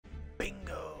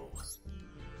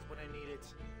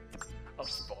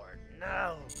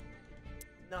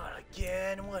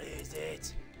again. What is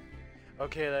it?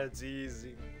 Okay, that's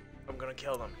easy. I'm gonna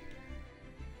kill them.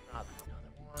 Another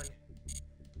one.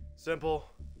 Simple.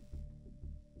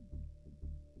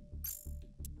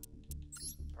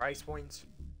 Price points.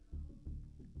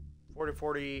 40,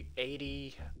 40,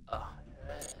 80,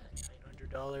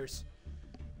 $900.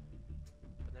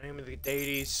 In the name of the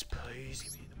deities, please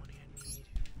give me the money I need.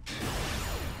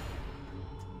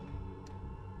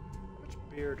 How much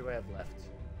beer do I have left?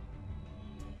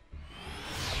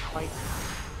 Quite.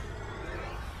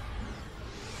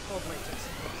 Oh, my text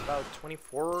is about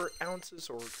 24 ounces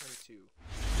or 22.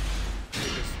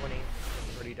 Just 20. I'm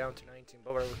already down to 19,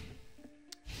 but whatever.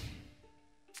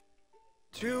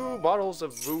 2 bottles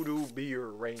of Voodoo Beer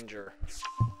Ranger.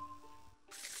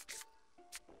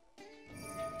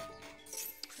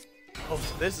 Oh,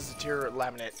 so this is a tier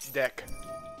laminate deck.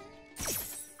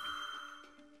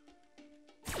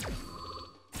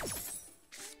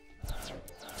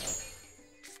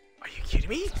 Are you kidding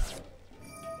me?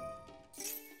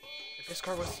 If this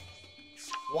card was...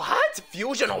 What?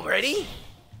 Fusion already?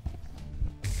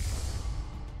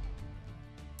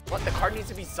 What? The card needs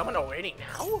to be summoned already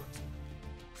now?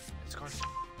 This card...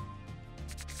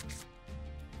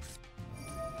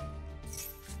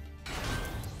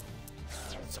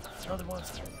 Another one,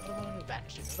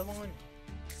 vanish another one.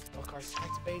 Spell card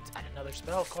activates, add another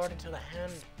spell card into the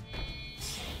hand.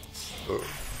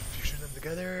 Fusion them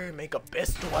together, make a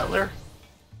Abyss Dweller.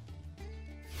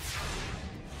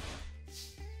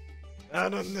 I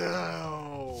don't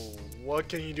know. What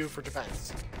can you do for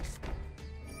defense?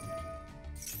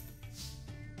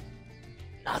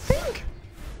 Nothing?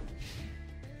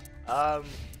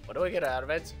 What do I get out of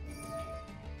it?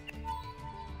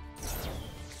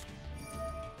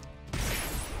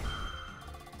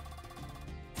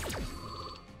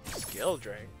 Skill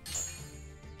drain.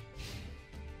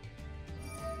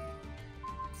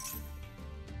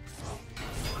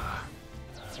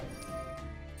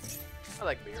 I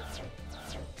like beer.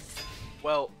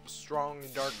 Well, strong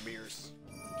dark beers.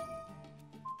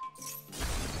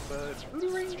 But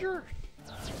Voodoo Ranger?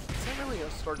 Is that really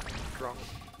a strong?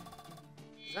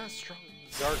 It's not a strong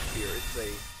dark beer.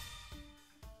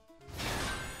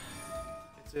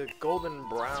 It's a golden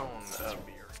brown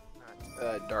beer,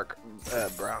 not dark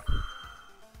brown.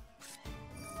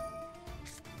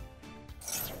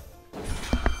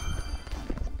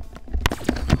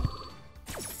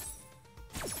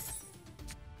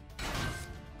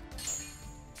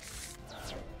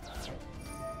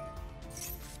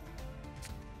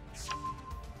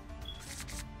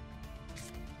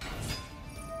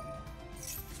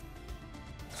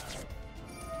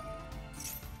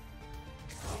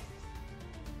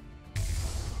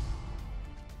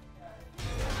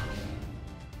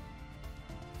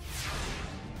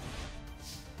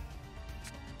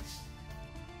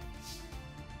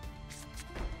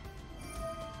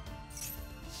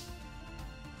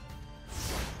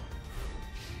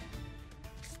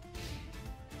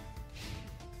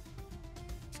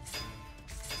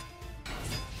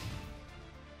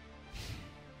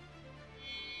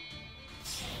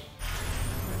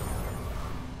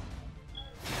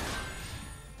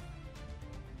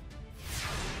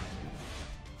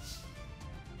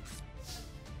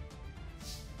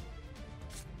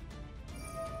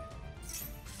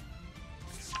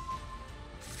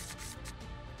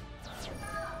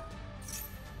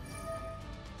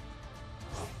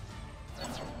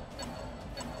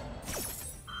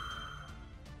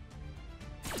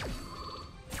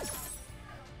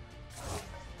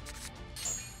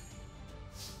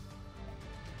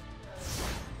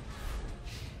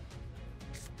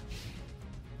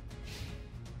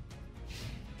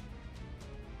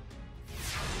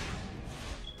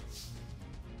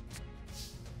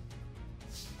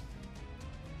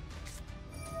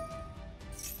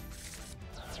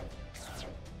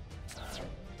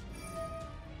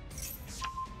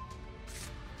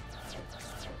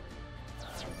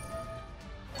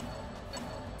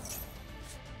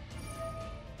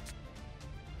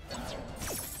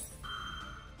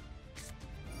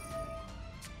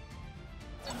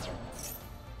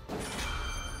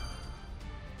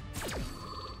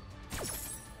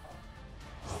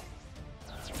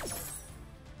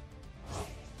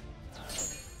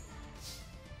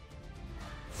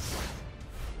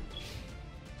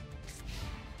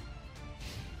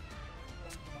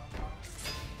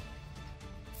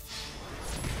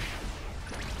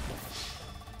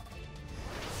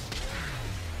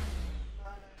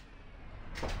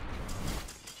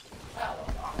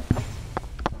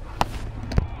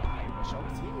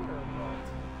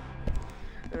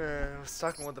 I was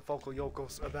talking with the Focal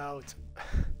Yokos about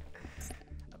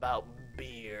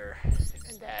beer and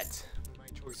that my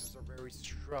choices are very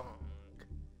strong.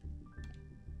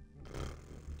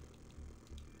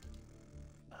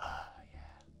 Yeah.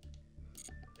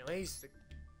 Anyways, the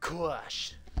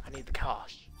cash. I need the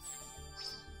cash.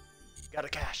 Got a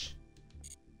cash.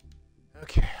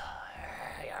 Okay.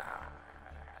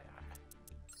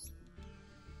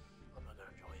 I'm not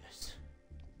gonna enjoy this.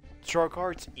 Draw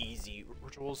cards, easy.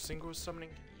 Rituals, single summoning,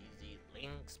 easy.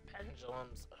 Links,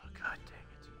 pendulums. Oh, god dang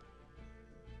it.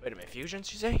 Wait a minute,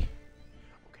 fusions, you say?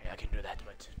 Okay, I can do that,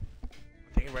 but I'm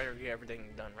thinking right over here,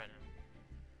 everything done right now.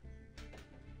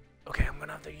 Okay, I'm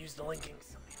gonna have to use the linking.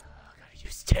 I gotta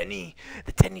use Tenny.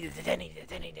 The Tenny.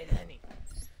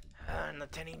 And the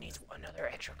Tenny needs another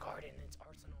extra card in its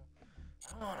arsenal.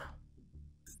 I don't wanna.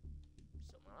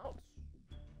 Someone else.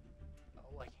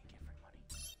 Oh, I can't get free money.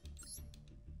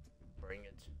 Bring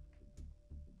it.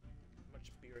 How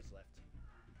much beer is left?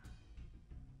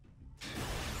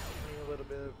 Only a little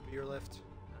bit of beer left.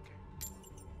 Okay.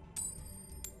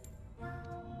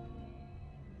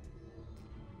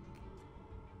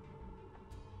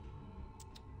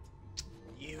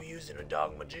 You using a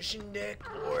dog magician deck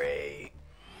or a...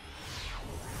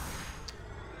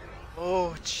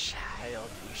 Oh, child,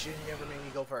 you should never make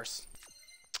me go first.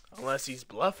 Unless he's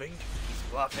bluffing. He's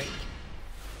bluffing.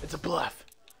 It's a bluff.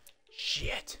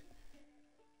 Shit.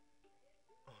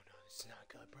 Oh no, this is not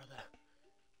good, brother.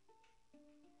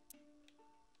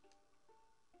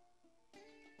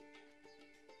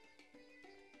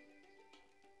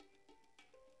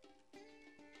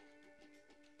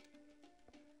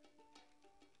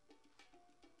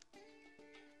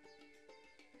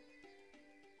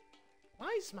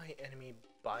 Why is my enemy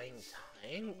buying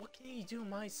time? What can he do on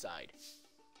my side?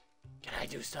 Can I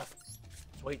do stuff?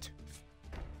 Wait.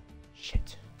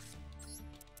 Shit.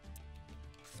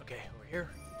 Okay, we're here.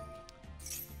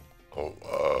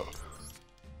 Oh,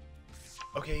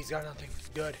 okay, he's got nothing.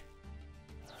 Good.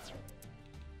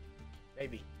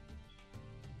 Maybe.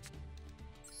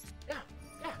 Yeah,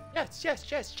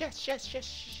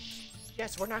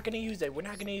 yes, we're not gonna use it. We're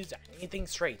not gonna use anything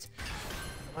straight.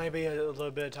 Might be a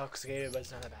little bit intoxicated, but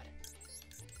it's not that bad.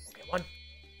 Okay, one.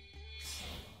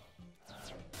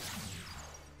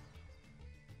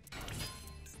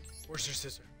 Where's your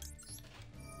sister?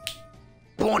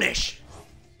 Bonish!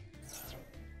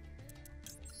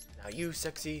 Now you,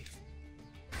 sexy.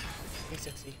 Hey,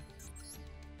 sexy.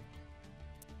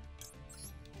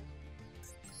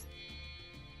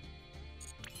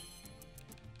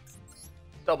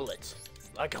 Double it.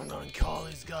 Like I'm gonna call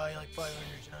this guy like 500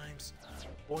 times.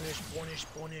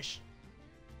 Bonish.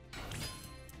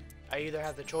 I either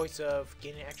have the choice of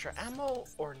getting extra ammo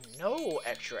or no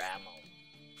extra ammo.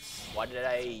 Why did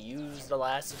I use the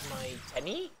last of my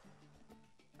Tenny?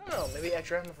 I don't know, maybe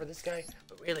extra ammo for this guy,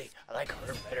 but really, I like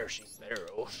her better. She's better.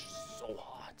 Oh, she's so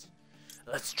hot.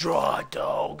 Let's draw,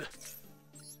 dog.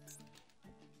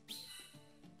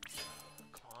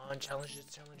 Come on,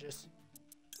 challenges.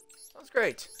 Sounds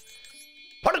great.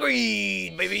 Pot of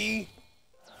greed, baby.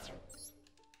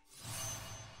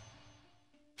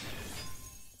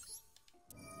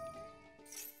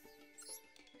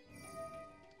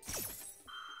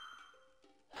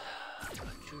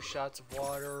 Two shots of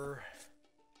water.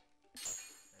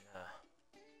 And,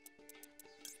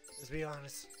 let's be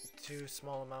honest, 2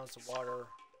 small amounts of water,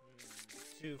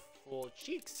 2 full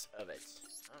cheeks of it.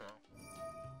 I don't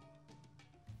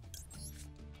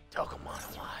know.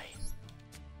 Pokemon, why?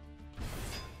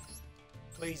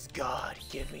 Please, God,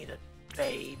 give me the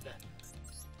babe.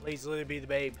 Please let it be the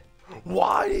babe.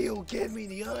 Why do you give me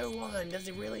the other one? Does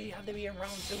it really have to be in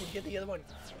round 2 to get the other one?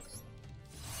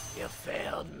 You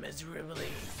failed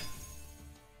miserably.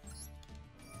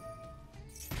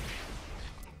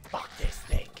 Fuck this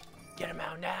thing. Get him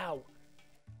out now.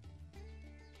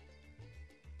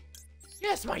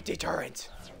 Yes, my deterrent.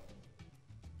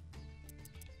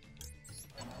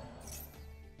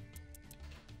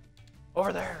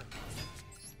 Over there.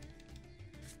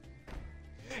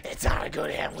 It's not a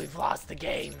good hand. We've lost the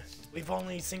game. We've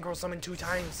only synchro summoned 2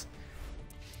 times.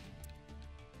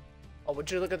 Oh, would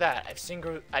you look at that?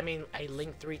 I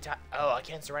linked 3 times. Oh, I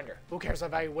can't surrender. Who cares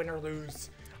if I win or lose?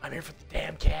 I'm here for the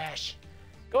damn cash.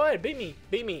 Go ahead, beat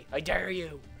me. I dare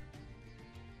you.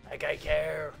 Like I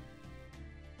care.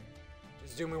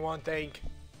 Just do me one thing.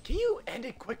 Can you end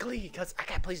it quickly? Because I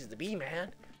got places to be,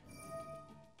 man.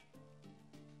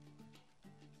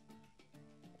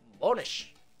 Bonish.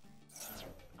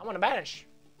 I want to banish.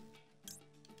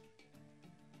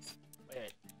 Wait a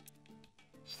minute.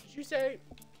 Did you say...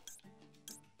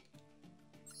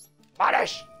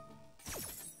 Banish!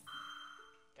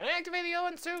 Can I activate the other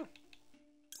ones too?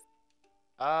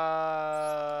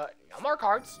 No more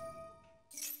cards.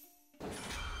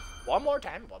 One more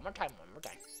time.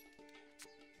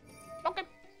 Okay.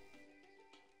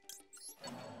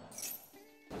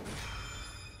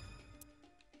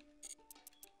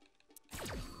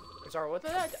 Sorry, what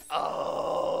did that?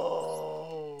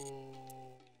 Oh,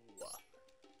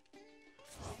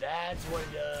 that's what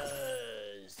it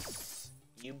does.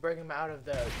 You bring him out of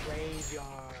the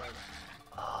graveyard.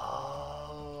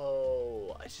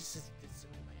 Oh, I just did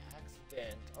something by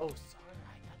accident. Oh, sorry,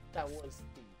 I thought that was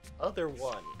the other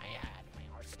one I had in my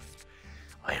arsenal.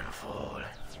 I am a fool.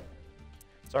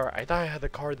 Sorry, I thought I had the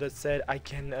card that said I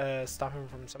can stop him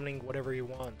from summoning whatever he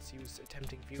wants. Use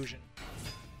attempting fusion.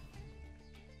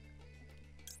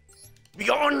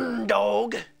 Begone,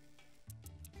 dog!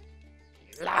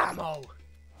 Lamo!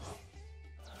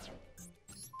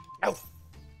 No!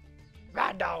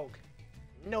 Bad dog!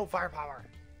 No firepower!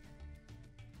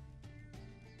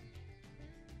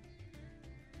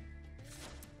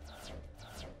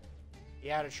 He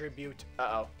had a tribute.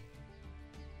 Uh-oh.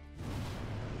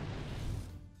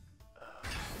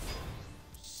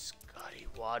 Scotty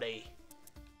Waddy.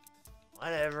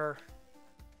 Whatever.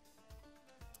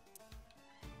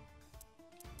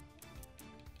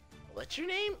 What's your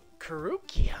name?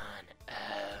 Karukian.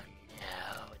 Oh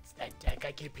no, it's that deck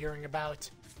I keep hearing about.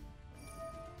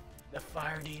 The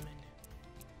Fire Demon.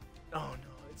 Oh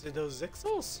no, is it those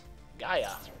Zixels? Gaia.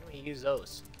 When do we use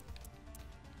those?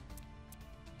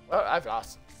 Well, I've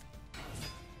lost.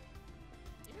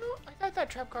 You know, I thought that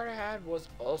trap card I had was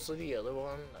also the other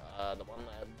one. The one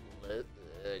that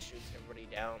shoots everybody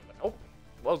down, but nope,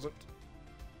 it wasn't.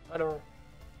 I don't.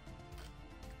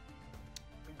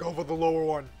 Go for the lower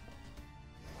one.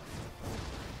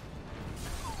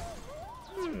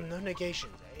 No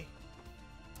negations, eh?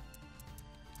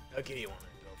 Okay, you want to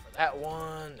go for that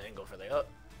one, then go for the up.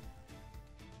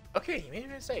 Okay, you made a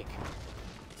mistake.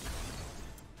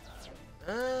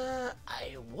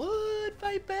 I would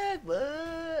fight back, but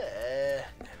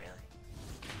not really.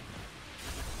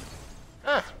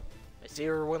 Huh? I see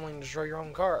you're willing to destroy your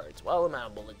own cards. Well, I'm out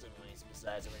of bullets anyways.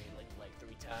 Besides, already like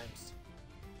 3 times.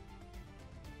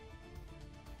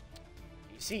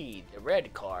 You see, the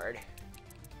red card.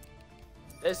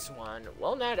 This one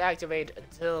will not activate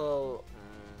until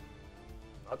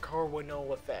a card with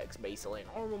no effects, basically an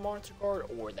normal monster card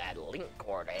or that link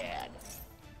card I had.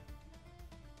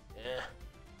 Yeah.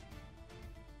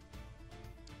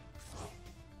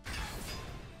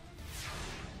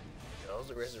 Charles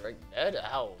the Resurrect Dead?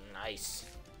 Oh, nice.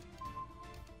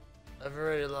 I've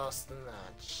already lost the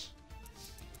match.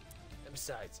 And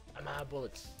besides, I'm out of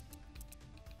bullets.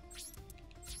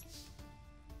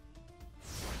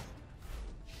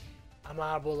 I'm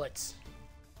out of bullets.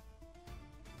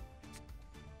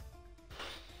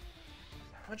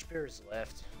 How much beer is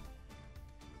left?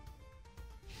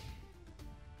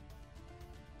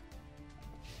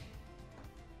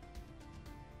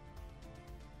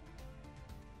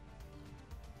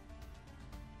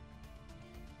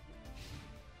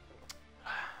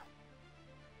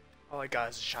 All I got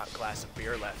is a shot glass of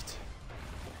beer left.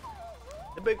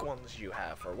 The big ones you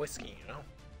have for whiskey, you know?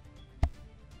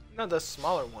 Not the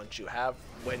smaller ones you have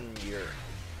when you're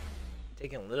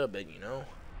taking a little bit, you know?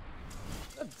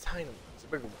 Not the tiny ones, the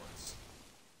bigger ones.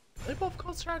 Are they both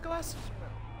called shot glasses?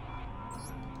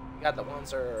 You got the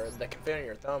ones that can fit on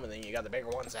your thumb, and then you got the bigger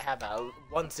ones that have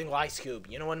one single ice cube,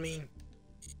 you know what I mean?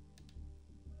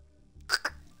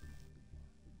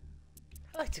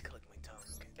 I like to click my tongue.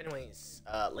 Anyways,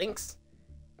 links.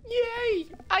 Yay!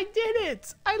 I did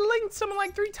it! I linked someone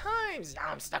like 3 times! Now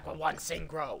I'm stuck with 1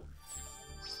 synchro.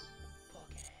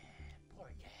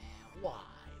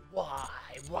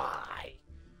 Why?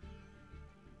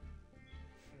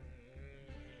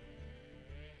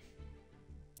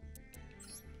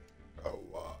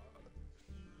 Oh,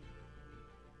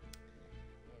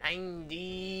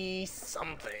 90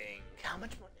 something. How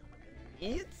much money am I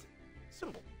gonna need?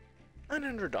 Simple.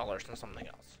 $900 and something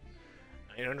else.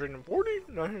 940,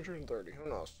 930. Who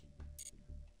knows?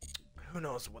 Who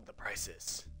knows what the price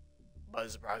is? But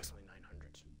it's approximately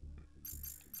 900.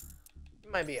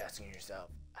 You might be asking yourself,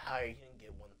 how are you gonna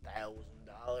get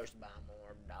 $1,000 to buy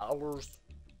more dollars?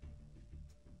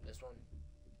 This one?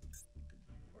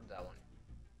 Or that one?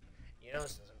 You know,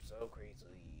 since I'm so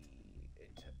crazily...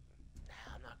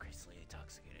 I'm not crazily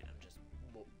intoxicated, I'm just...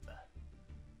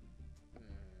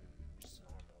 just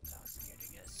normal intoxicated, I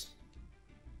guess.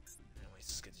 Anyways,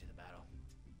 let's get to the battle.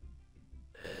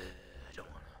 I don't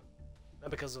wanna... Not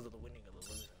because of the winning or the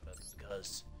losing, but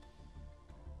because...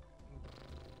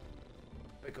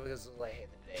 Because I hate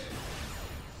the day.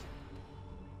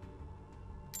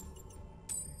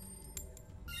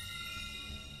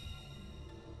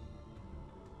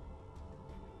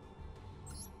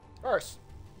 First.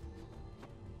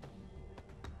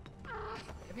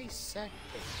 Maybe second.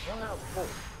 One out full.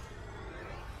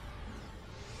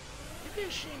 Maybe I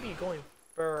shouldn't be going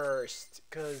first,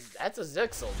 because that's a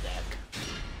Zixel deck.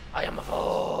 I am a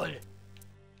fool.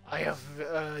 I have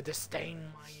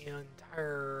disdained my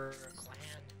entire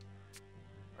clan.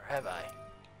 Or have I?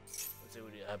 Let's see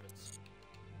what happens.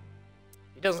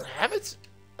 He doesn't have it?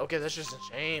 Okay, that's just a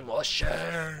shame. Well,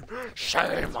 shame.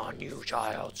 Shame on you,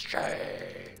 child.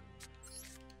 Shame.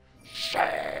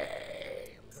 Shame.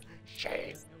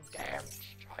 Shame, you damn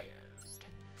child.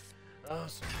 Oh,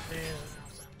 some days,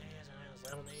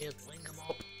 link them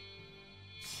up.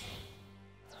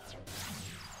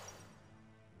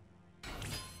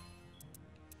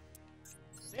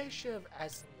 They should have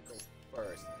asked him to go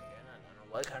first. Again, I don't know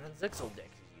what kind of Zixel deck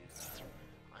he's using.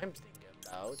 I'm thinking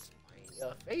about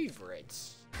my favorite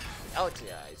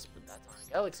Galaxy Eyes, but that's not a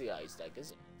Galaxy Eyes deck,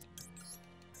 is it?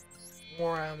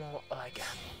 More ammo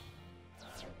again.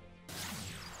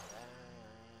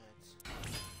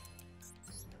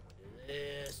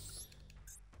 This.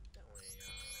 That way,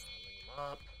 link them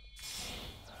up.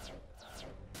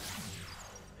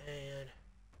 And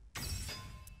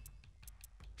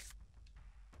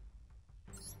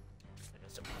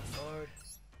that's a card.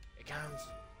 It counts.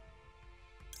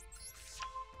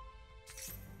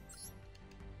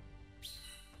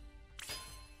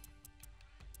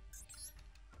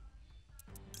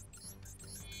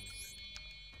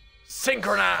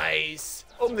 Synchronize!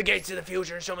 Open the gates to the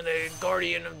future and show me the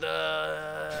guardian of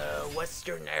the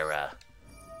Western era.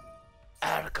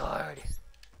 Add a card.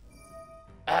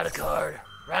 Add a card.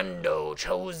 Rando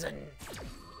chosen.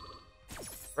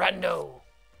 Rando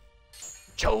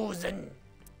chosen.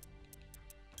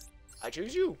 I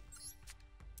choose you.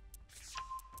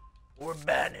 Or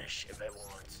banish if I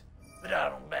want. But I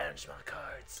don't banish my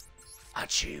cards. I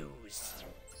choose.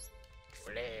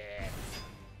 Bleh.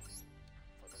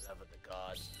 Of the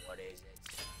gods, what is it?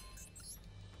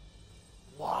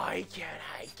 Why can't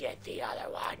I get the other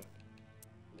one?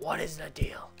 What is the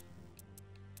deal?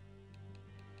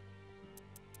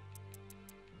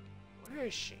 Where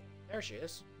is she? There she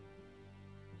is.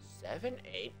 7,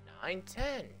 8, 9,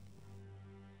 10.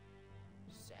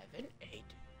 7, 8,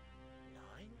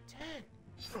 9, 10.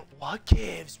 What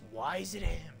gives? Why is it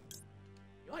him?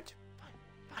 You know what?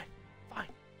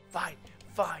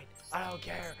 Fine. I don't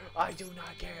care. I do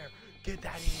not care. Get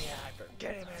that in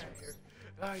Get him out of here.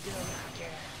 I do not care.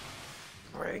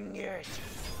 Bring it.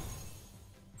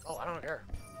 Oh, I don't care.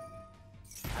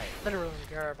 I literally don't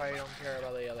care if I don't care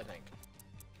about the other thing.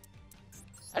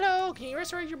 Hello, can you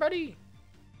resurrect your buddy?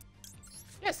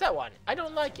 Yes, that one. I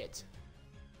don't like it.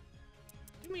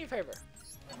 Do me a favor.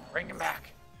 Bring him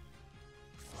back.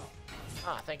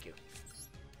 Ah, thank you.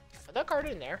 Put that card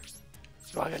in there.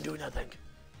 So I can do nothing.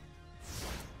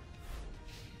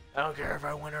 I don't care if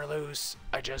I win or lose.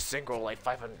 I just synchro like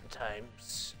 500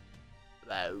 times.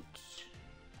 About.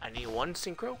 I need one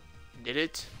synchro. Did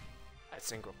it. I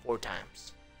synchro 4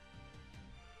 times.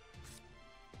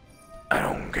 I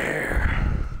don't care.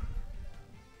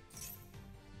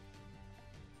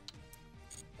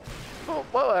 Oh,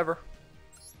 whatever.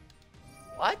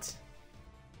 What?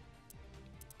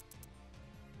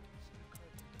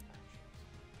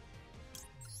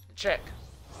 Check.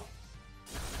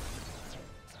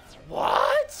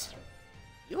 What?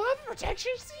 You have a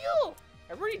protection seal?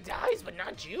 Everybody dies, but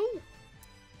not you?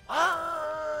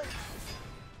 What?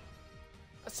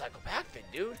 That's psychopathic,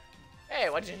 dude. Hey,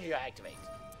 why didn't you activate?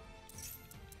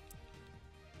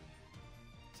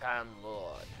 Time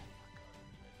Lord.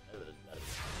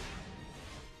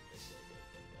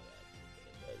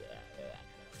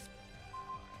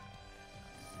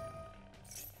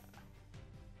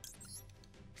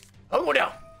 Oh, go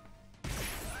down.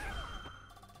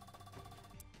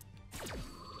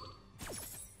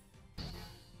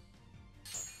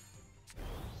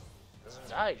 Doesn't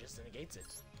die, just negates it.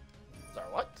 Sorry,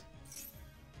 what?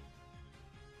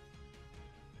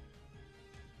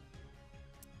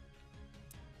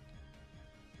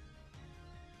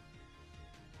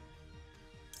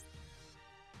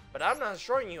 But I'm not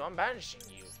destroying you, I'm banishing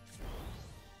you.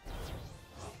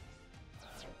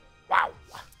 Wow.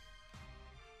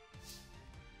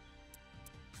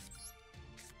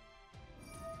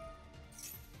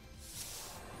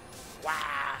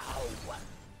 Wow.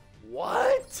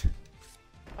 What?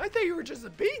 I thought you were just a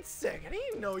beat stick. I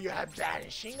didn't know you had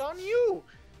banishing on you.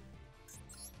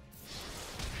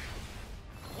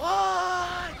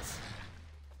 What?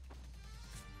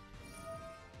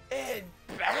 It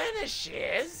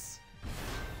banishes?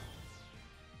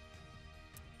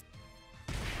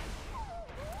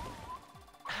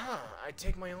 Huh, I I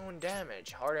take my own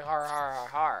damage. Har har har har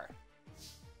har.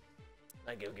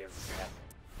 I give a crap.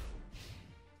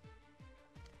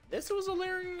 This was a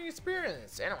learning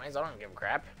experience. Anyways, I don't give a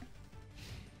crap.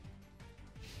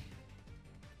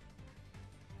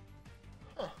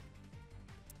 Huh.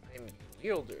 I'm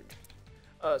bewildered.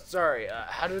 Sorry,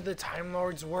 how do the Time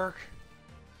Lords work?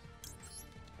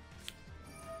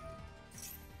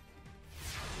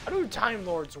 How do Time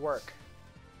Lords work?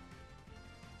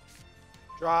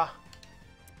 Draw.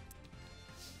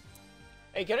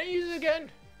 Hey, can I use it again?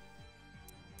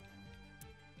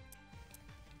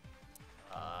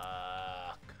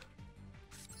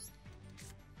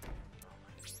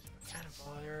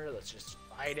 Cannon. Let's just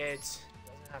fight it.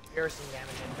 Doesn't have piercing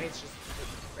damage anyway, it's just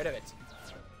get rid of it.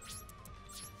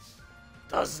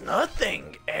 Does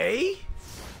nothing, eh?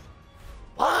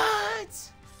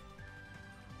 What?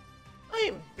 I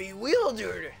am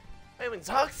bewildered. I am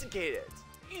intoxicated.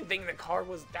 I didn't think the card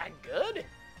was that good.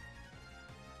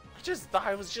 I just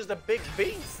thought it was just a big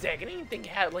bean stick. I didn't think it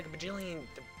had like a bajillion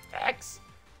effects.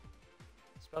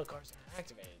 Spell cards are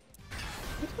activated.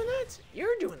 You doing that?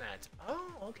 You're doing that.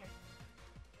 Oh, okay.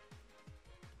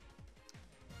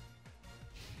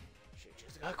 Shit,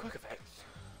 just got quick effects.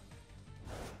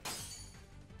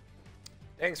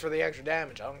 Thanks for the extra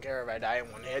damage. I don't care if I die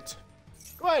in one hit.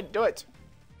 Go ahead, do it.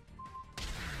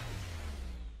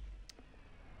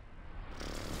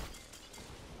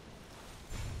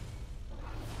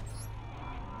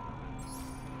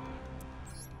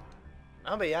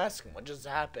 I'll be asking what just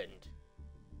happened.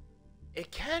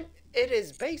 It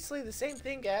is basically the same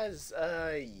thing as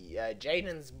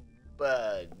Jaden's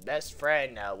best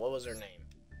friend. What was her name?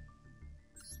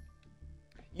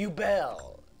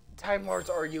 Ubel. Time Lords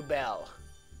are Ubel.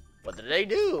 What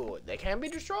do? They can't be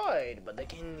destroyed, but they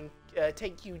can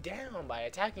take you down by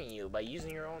attacking you by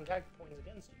using your own attack points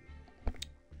against you.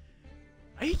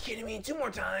 Are you kidding me? 2 more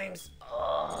times?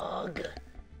 Ugh.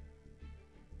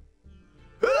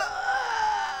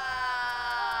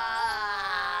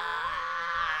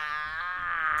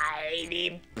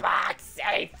 80 bucks,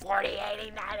 40,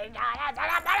 80,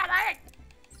 99.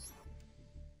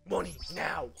 Money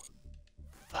now.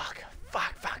 Fuck.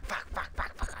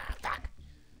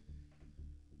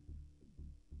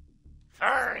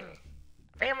 Fern.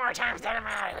 A few more times, then I'm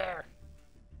out of here.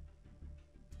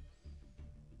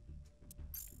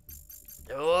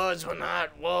 The woods were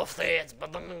not wolf-thieves,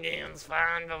 but the game's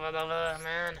fine,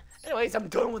 man. Anyways, I'm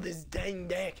done with this dang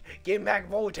deck. Give back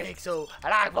Voltaxo. I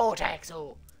like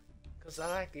Voltaxo. Because I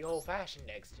like the old-fashioned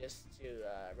decks just to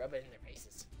rub it in their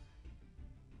faces.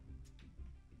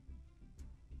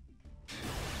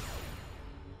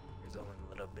 There's only a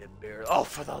little bit beer. Oh,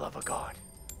 for the love of God.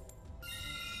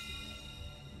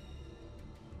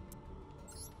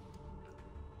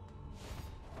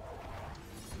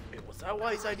 Wait, was that a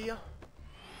wise idea?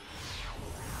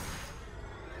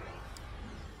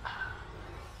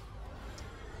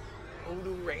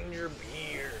 Voodoo Ranger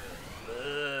beer.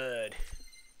 Good.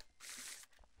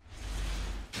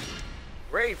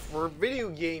 Great for video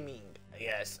gaming, I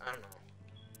guess. I don't know.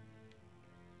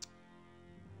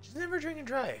 Just never drink and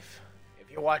drive. If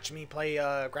you watch me play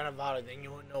Grand Theft Auto, then you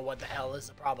won't know what the hell is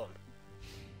the problem.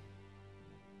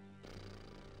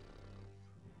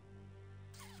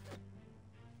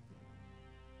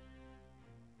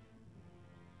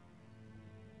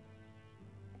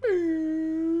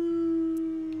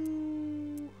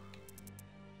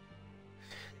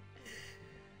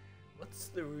 What's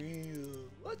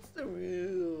the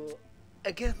rule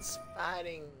against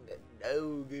fighting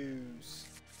no goose?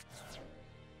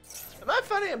 Am I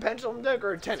fighting a pendulum deck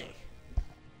or a tenny?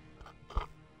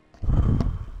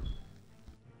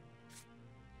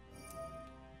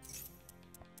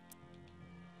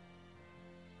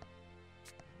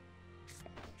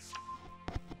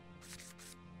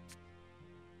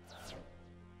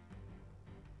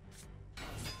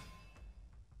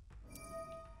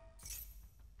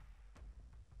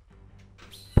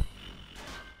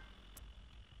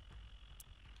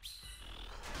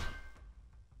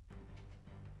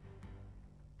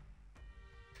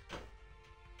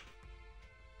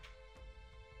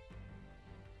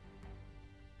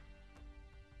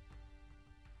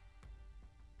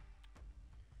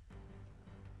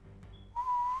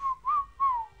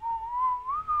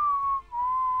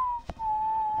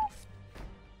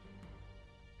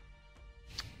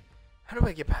 How do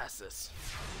I get past this?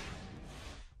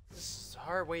 This is a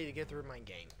hard way to get through my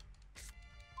game.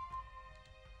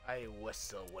 I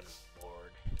whistle when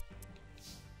bored.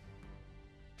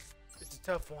 It's a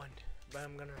tough one, but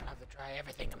I'm gonna have to try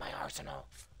everything in my arsenal.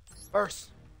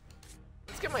 First,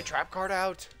 let's get my trap card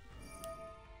out.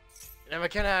 And if I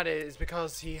can't add it, it's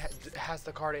because he has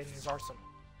the card in his arsenal.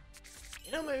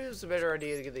 You know, maybe it was a better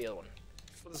idea to get the other one.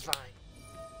 But it's fine.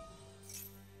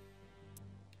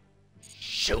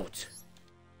 Shoot!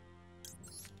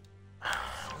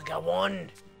 We got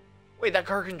one. Wait, that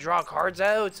card can draw cards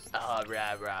out? Oh,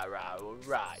 right.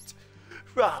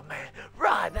 Right, man.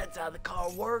 Right, that's how the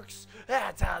card works.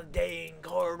 That's how the dating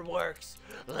card works.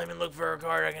 Let me look for a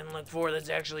card I can look for that's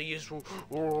actually useful.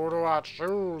 Oh, what do I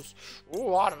choose?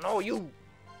 Oh, I don't know, you.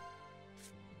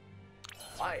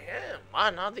 I am. Why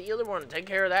not the other one? Take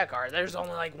care of that card. There's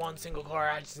only like one single card.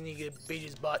 I just need to beat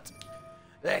his butt.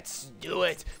 Let's do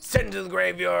it. Send to the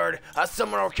graveyard. I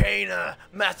summon Arcana.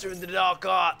 Master of the Dark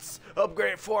Arts.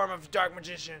 Upgraded form of Dark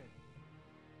Magician.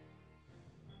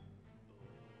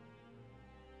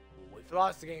 We've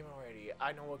lost the game already.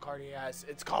 I know what card he has.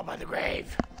 It's Called by the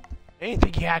Grave.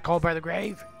 Anything he had Called by the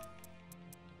Grave?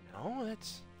 No,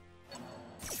 that's...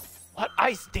 What?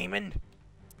 Ice Demon?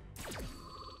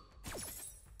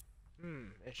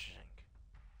 Interesting.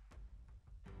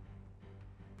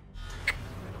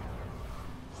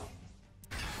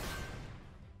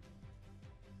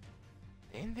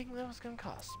 Didn't think that was gonna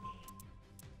cost me.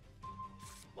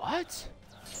 What?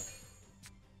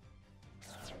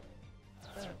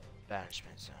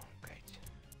 Banishment zone, great.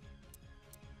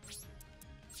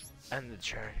 End the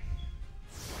turn.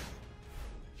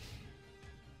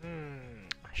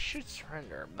 I should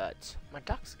surrender, but my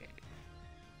duck's gate.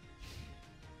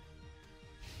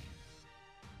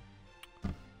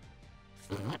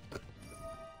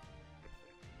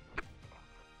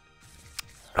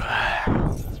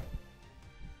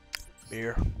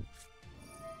 Beer.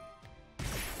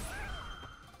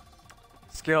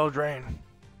 Skill drain.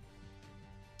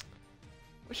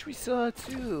 Wish we still had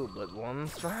two, but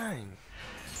one's fine.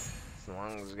 As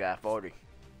long as we got 40.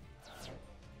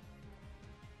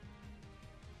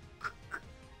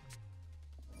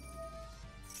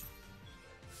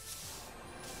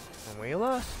 And we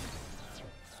lost.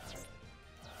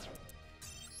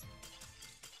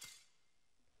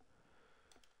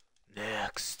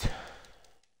 Next.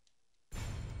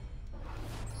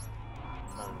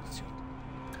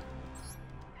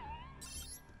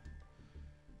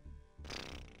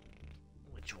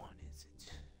 Which one is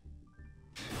it?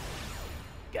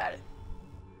 Got it.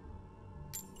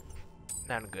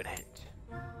 Not a good hint.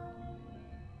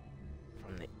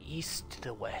 From the east to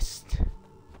the west.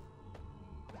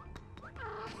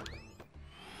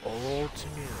 Old to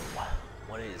new.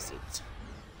 What is it?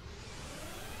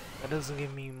 That doesn't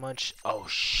give me much. Oh,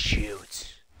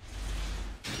 shoot.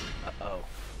 Uh-oh.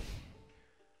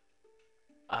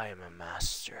 I am a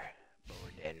master, but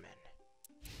we're dead men.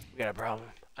 We got a problem.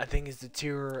 I think it's the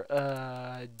tier,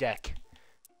 deck.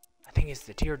 I think it's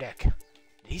the tier deck. Did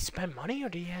he spend money or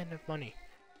did he have enough money?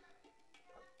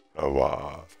 Oh,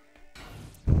 wow.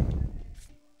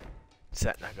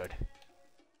 Set not good.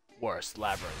 Worse,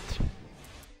 labyrinth.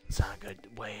 It's not a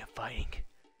good way of fighting.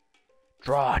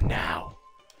 Draw now.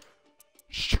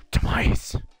 Shoot,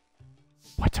 Tobias.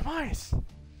 What, Tobias?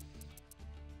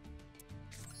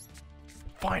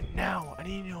 Find now. I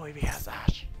need to know if he has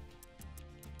Ash.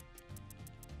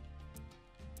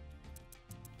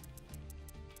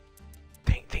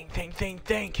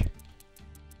 Think.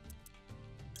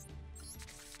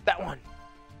 That one.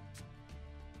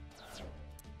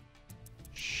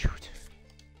 Shoot.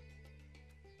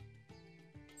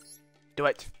 Do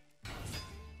it.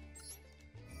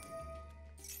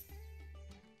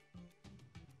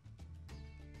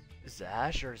 Is it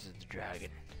Ash or is it the dragon?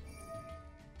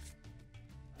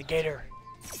 The gator.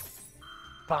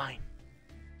 Fine.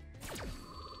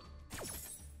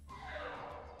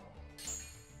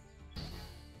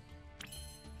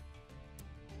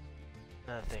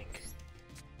 Nothing.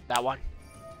 That one.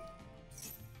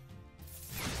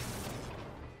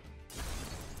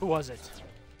 Who was it?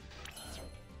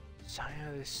 Sign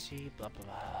of the sea, blah blah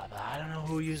blah blah. I don't know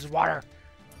who uses water.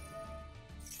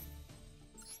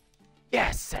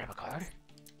 Yes, set up a card.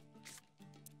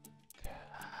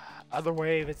 Other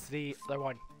wave, it's the other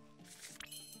one.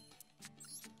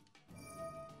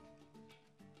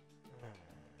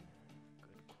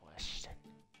 Good question.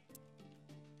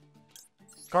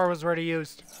 Card was already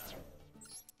used.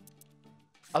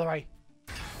 Other way.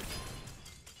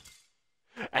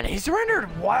 And he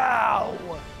surrendered! Wow!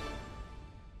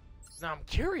 Now I'm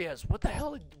curious, what the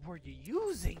hell were you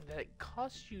using that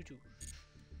cost you to...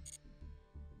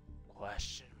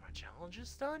 Question, my challenge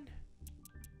is done?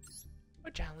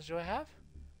 What challenge do I have?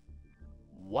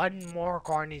 One more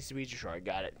card needs to be destroyed.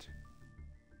 Got it.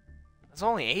 That's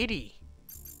only 80.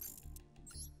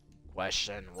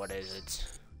 Question, what is it?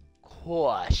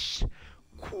 Quash.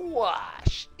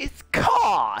 It's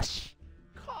Kosh.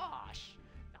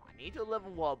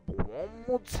 level up one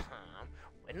more time.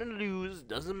 Win or lose,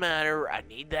 doesn't matter. I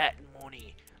need that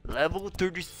money. Level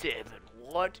 37.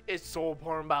 What is so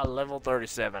important about level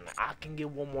 37? I can get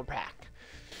one more pack.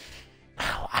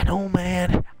 Now, I know,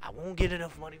 man, I won't get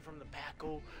enough money from the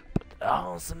Paco, but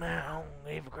also, man, I don't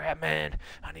give a crap, man.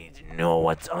 I need to know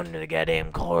what's under the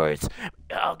goddamn cards.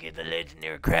 I'll get the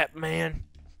legendary crap, man.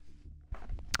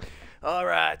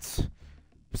 Alright.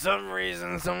 For some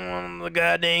reason, someone on the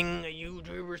goddamn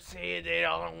YouTuber said that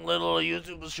on little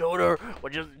YouTuber shoulder,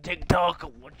 which is TikTok,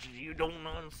 which you don't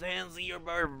understand, see your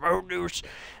produce,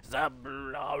 is that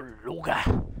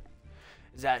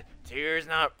tears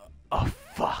not. Oh,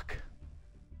 fuck.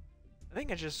 I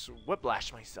think I just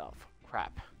whiplashed myself.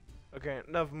 Crap. Okay,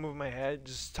 enough moving my head.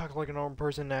 Just talk like a normal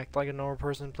person, act like a normal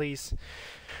person, please.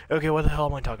 Okay, what the hell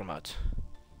am I talking about?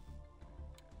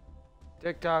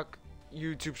 TikTok,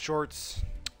 YouTube Shorts.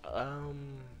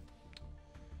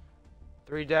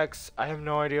 3 decks. I have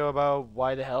no idea about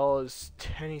why the hell is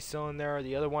Tenny still in there.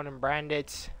 The other one in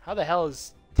Branded. How the hell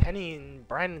is Tenny and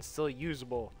Brandon still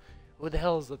usable? Who the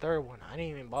hell is the third one? I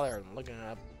didn't even bother looking it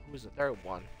up. Who's the third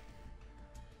one?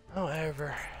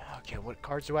 However, okay, what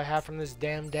cards do I have from this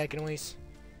damn deck anyways?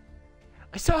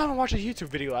 I still haven't watched a YouTube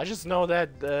video. I just know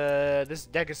that this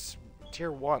deck is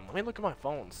tier 1. Let me look at my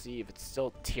phone and see if it's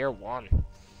still tier 1.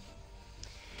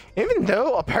 Even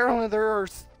though apparently there are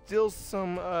still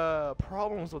some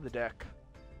problems with the deck.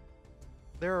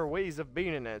 There are ways of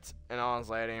beating it, and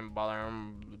honestly I didn't bother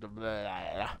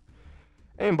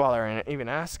even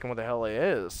asking what the hell it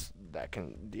is that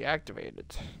can deactivate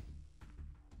it.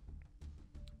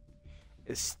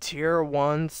 Is tier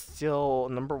 1 still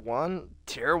number 1?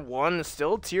 Tier 1 is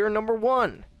still tier number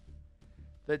 1.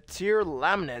 The tier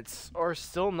laminates are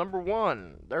still number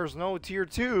 1. There's no tier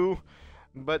 2,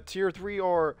 but tier 3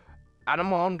 are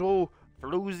Adamanto,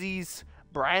 Floozies,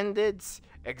 Brandeds,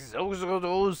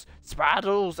 Exosodos,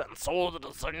 Sprattles, and Souls of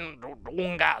the Sun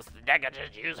Dungas. The deck I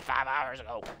just used 5 hours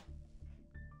ago.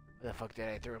 Where the fuck did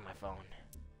I throw my phone?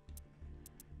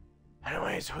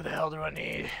 Anyways, who the hell do I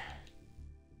need?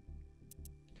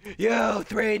 Yo,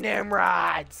 3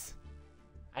 Nimrods!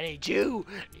 I need you,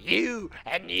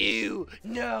 and you.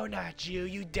 No, not you,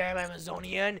 you damn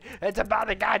Amazonian. It's about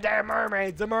the goddamn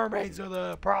mermaids. The mermaids are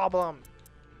the problem.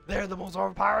 They're the most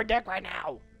overpowered deck right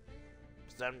now.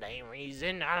 For some damn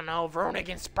reason, I don't know, Veronic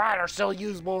and Sprite are still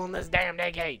usable in this damn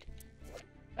decade.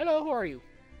 Hello, who are you?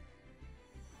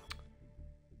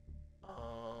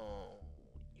 Oh,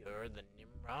 you're the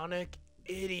Nimronic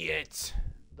idiot.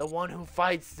 The one who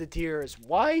fights the tiers.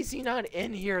 Why is he not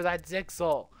in here, that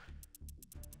Zixel?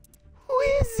 Who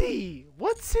is he?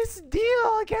 What's his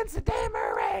deal against the damn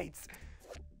mermaids?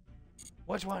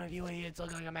 Which one of you idiots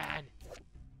look like a man?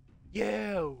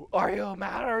 You! Are you a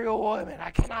man or are you a woman? I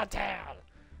cannot tell.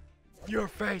 Your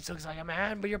face looks like a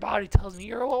man, but your body tells me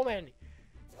you're a woman.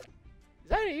 Is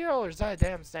that a hero or is that a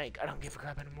damn snake? I don't give a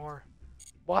crap anymore.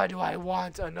 Why do I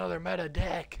want another meta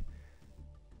deck?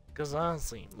 Because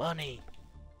honestly, money.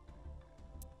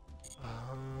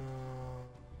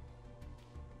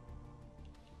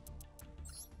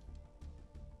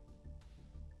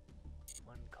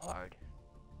 One card.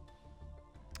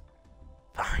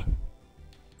 Fine.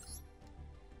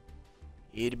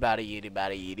 Yitty batty, yitty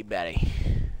batty, yitty batty.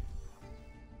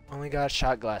 Only got a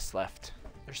shot glass left.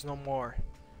 There's no more.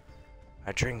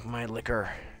 I drink my liquor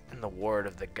in the word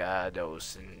of the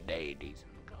godos and deities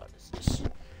and goddesses.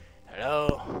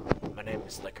 Hello, my name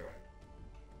is Liquor.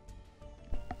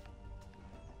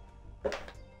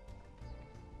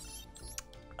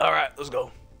 Alright, let's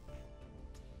go.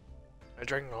 I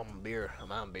drink all my beer.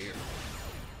 I'm out of beer.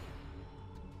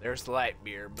 There's light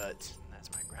beer, but that's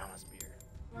my grandma's beer.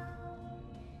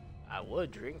 I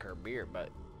would drink her beer, but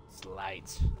it's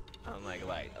light. I don't like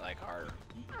light. I like harder.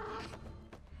 So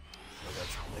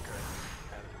that's liquor.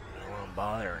 I don't want to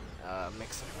bother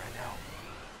mixing it right now.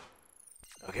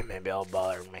 Okay, maybe I'll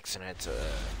bother mixing it to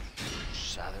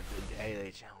just either do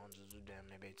daily challenges or damn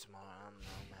maybe tomorrow. I don't know,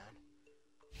 man.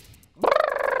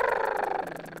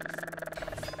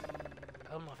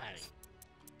 I'm not having.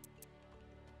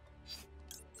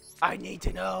 I need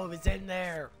to know if it's in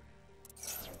there.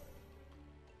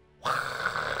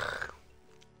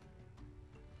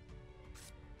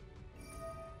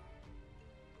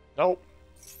 Nope.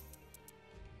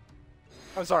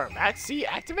 I'm sorry, Maxi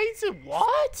activates it?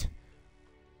 What?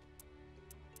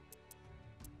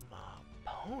 My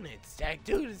opponent's deck?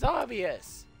 Dude, it's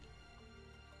obvious.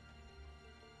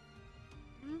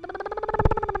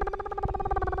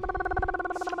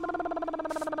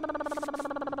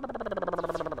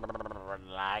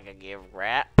 Like a give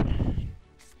crap.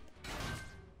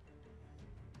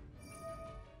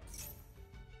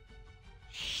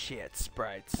 Shit,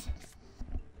 sprites.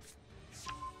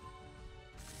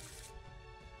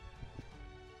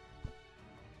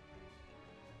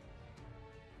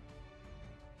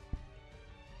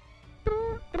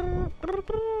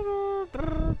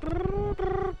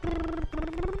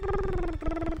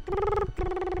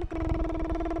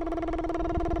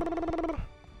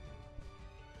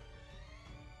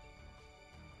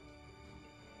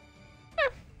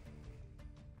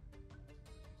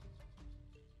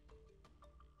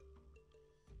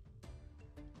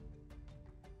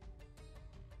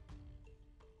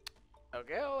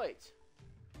 Okay, I'll wait.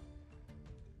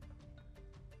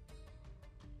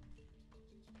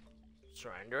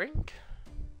 Surrendering.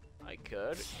 I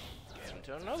could get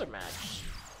into another match.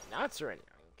 Not surrendering.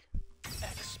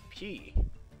 XP.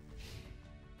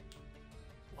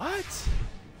 What?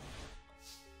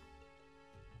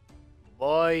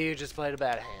 Boy, you just played a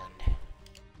bad hand.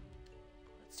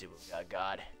 Let's see what we got,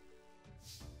 God.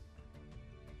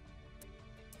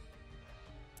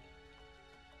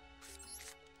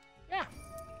 Yeah.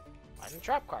 Find the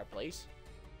trap card, please.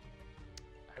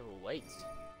 I will wait.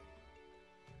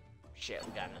 Shit,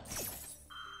 we got nothing.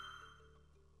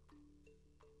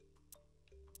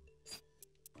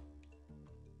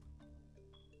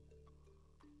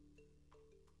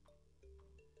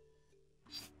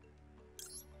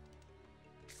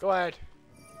 Go ahead.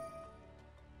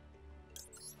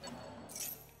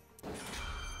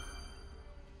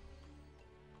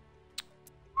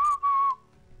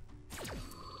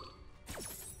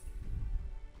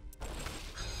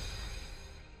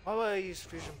 Why would I use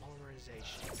fusion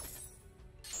polymerization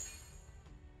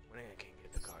when I can't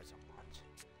get the cards I want?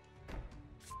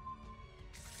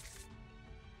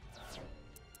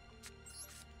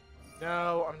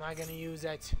 No, I'm not gonna use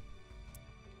it.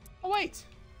 Oh wait.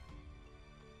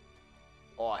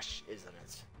 Osh, isn't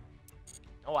it?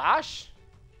 Oh, Ash?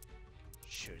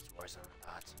 Shoot, it's worse than I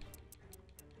thought.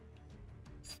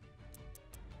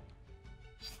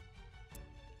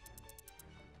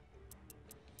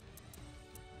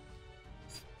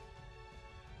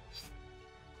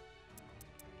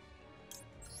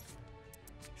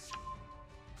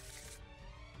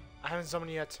 I haven't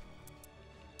summoned yet.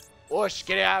 Osh,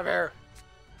 get out of here!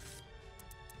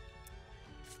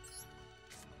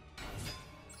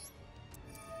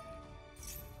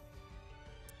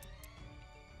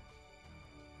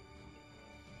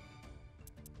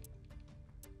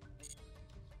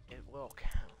 Will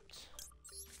count,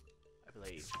 I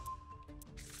believe.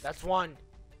 That's one.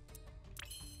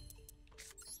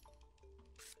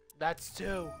 That's two.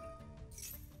 No,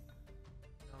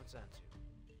 it's not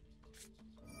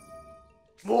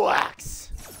two.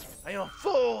 Wax! I am a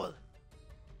fool!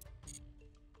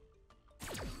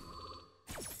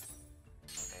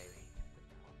 Maybe.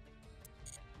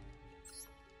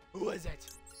 Who is it?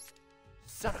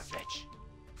 Son of a bitch!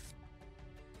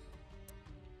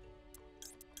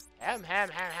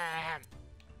 Ham.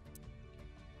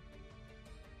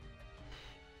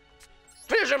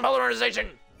 Fusion polymerization!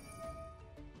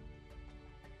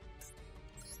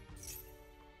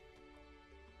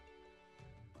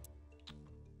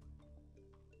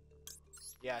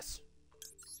 Yes.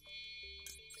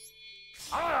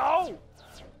 I don't know!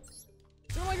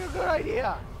 Seems like a good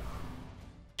idea.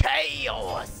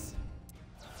 Chaos!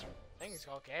 I think it's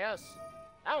called chaos.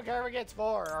 I don't care if it gets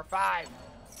 4 or 5.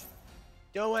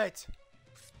 Do it!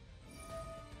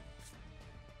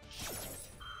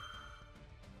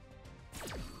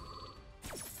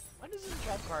 When does this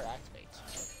trap card activate?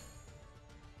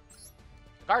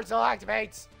 The card still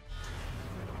activates!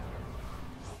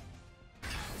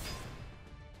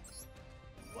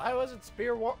 Why was it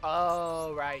Spear War?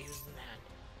 Oh, right, he was in the hand.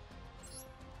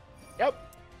 Yep.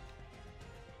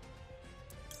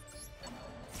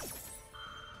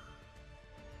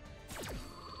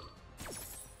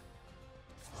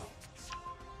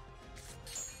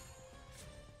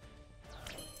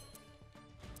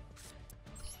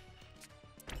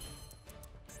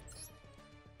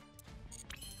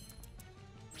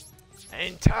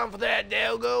 Ain't time for that,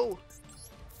 Delgo.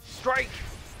 Strike.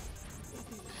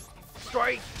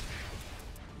 Strike.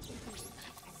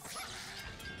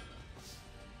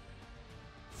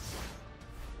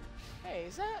 Hey,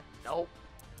 is that? Nope.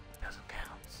 Doesn't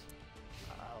count.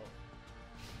 Oh.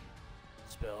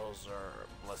 Spells or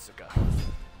Blessica.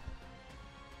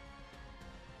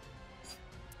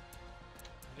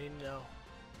 I didn't know.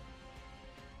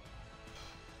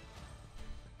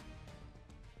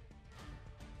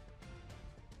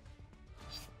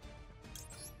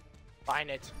 Find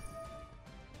it.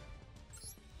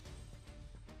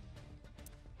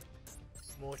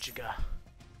 What you got?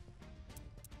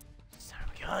 Son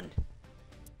of a gun.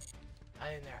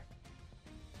 Hide in there.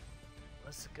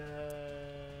 Magic.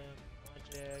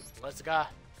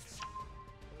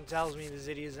 Something tells me this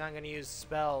idiot's not gonna use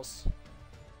spells.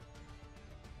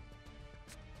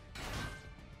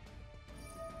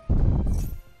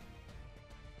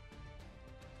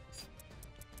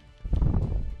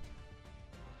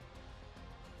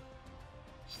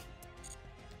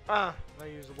 Not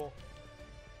usable.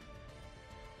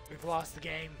 We've lost the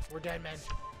game. We're dead men.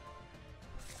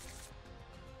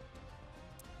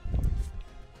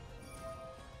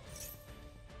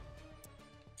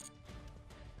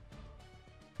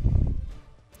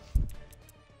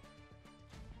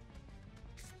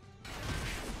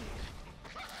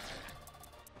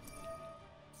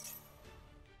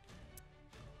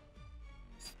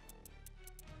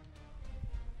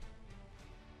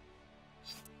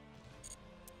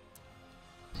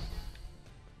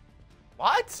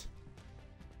 What?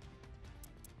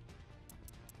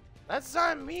 That's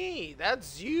not me.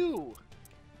 That's you.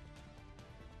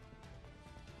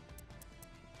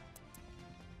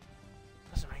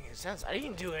 Doesn't make any sense. I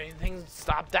didn't do anything to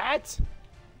stop that.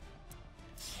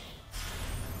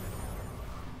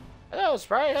 Hello,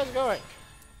 Sprite. How's it going?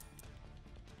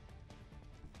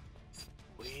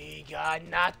 We got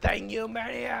nothing, you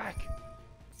maniac.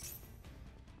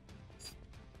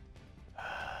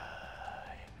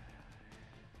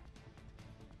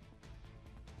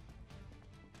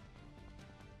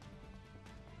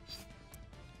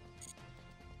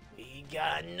 We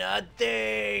got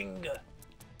nothing.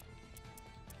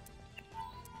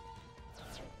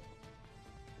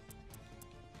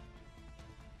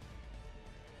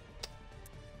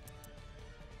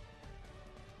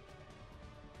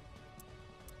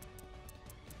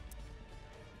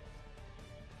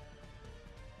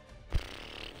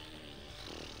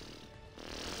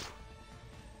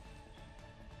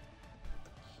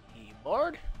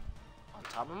 Keyboard on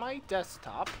top of my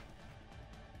desktop.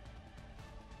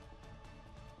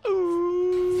 Who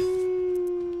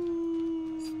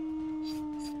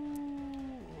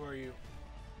are you?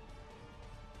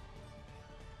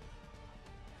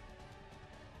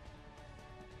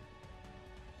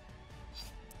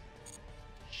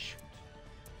 Shoot.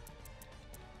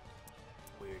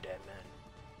 We're dead men.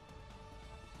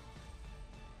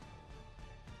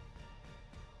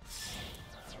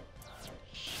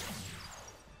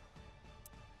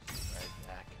 Right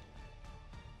back.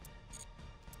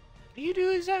 What do you do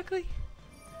exactly?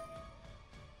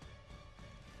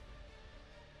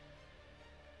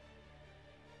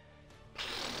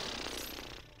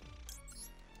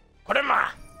 Put him on!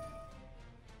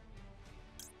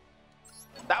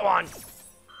 That one!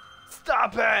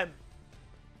 Stop him!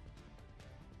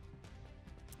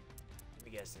 Let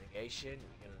me guess, negation.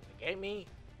 You're gonna negate me?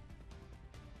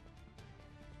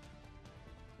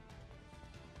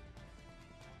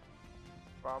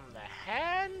 From the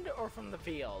hand or from the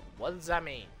field? What does that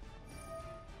mean?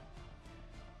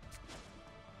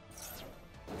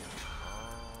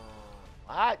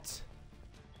 What?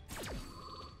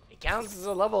 It counts as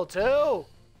a level 2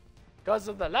 because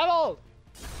of the level.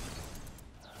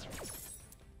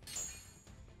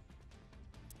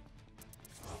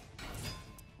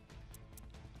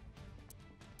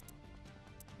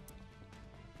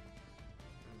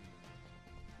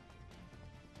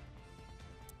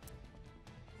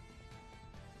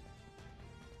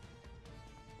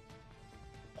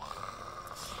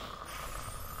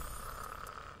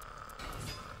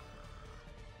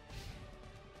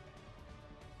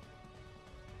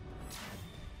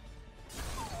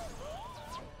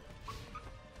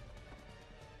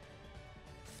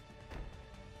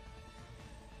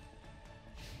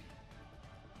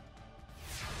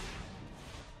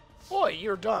 Boy,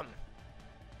 you're dumb.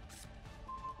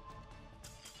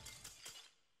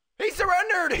 He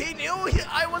surrendered! He knew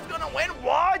I was gonna win!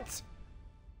 What?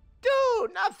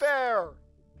 Dude, not fair!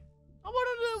 I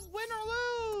wanted to win or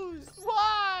lose!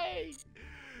 Why?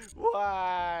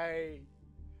 Why?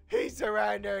 He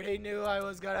surrendered! He knew I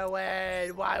was gonna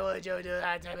win! Why would you do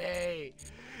that to me?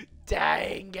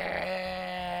 Dang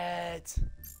it!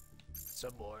 So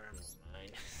boring.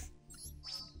 Mine.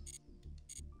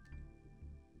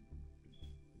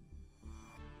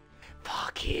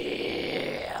 Fuck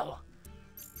you!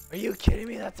 Are you kidding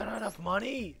me? That's not enough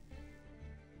money!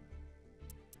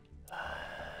 How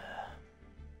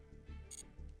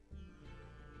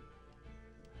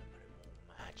many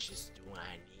matches do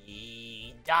I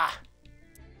need?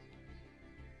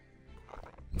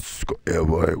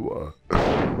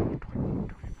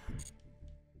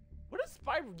 What does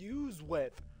Spy use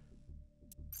with?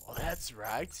 Well, that's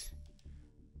right.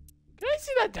 Can I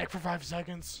see that deck for 5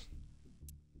 seconds?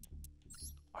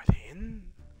 Are they in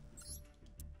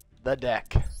the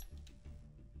deck?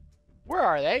 Where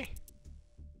are they?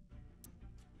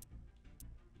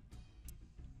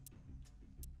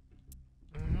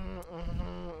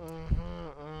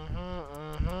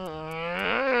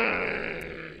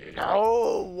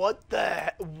 No, what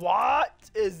the? What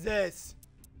is this?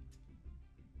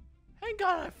 Hang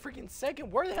on a freaking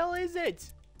second. Where the hell is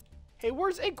it? Hey,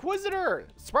 where's Inquisitor?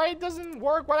 Sprite doesn't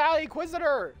work without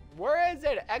Inquisitor. Where is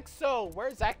it? Exo.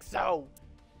 Where's Exo?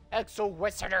 Exo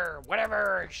Inquisitor.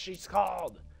 Whatever she's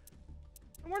called.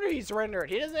 I wonder he surrendered.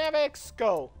 He doesn't have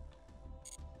Exo.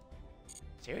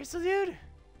 Seriously, dude?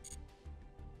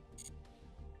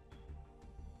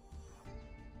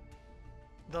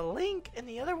 The Link and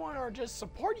the other one are just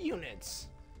support units.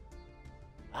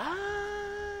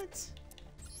 What?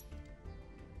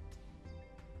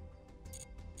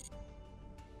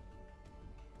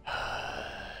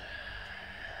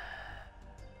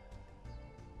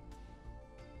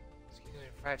 Excuse me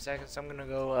for 5 seconds. I'm gonna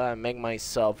go make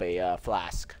myself a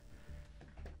flask.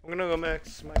 I'm gonna go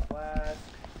mix my flask.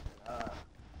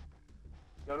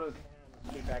 Go to the can.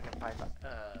 Be back in 45 seconds.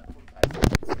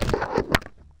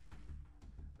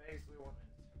 Basically 1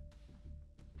 minute.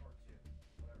 Or 2.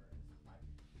 Whatever it is.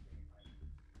 5.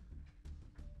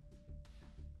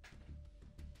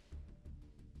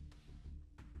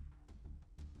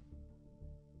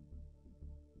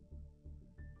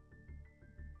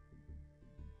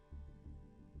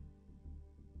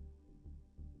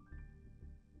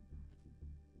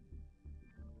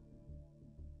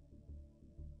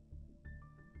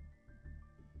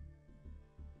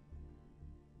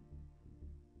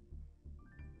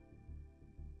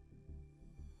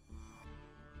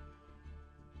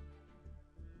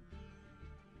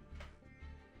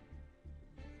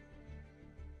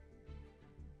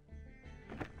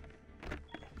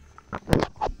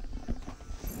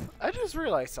 I just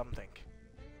realized something.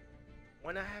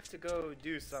 When I have to go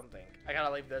do something, I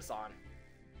gotta leave this on.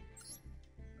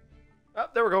 Oh,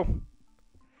 there we go.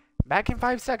 Back in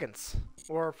 5 seconds.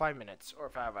 Or 5 minutes. Or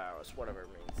 5 hours. Whatever it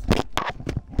means.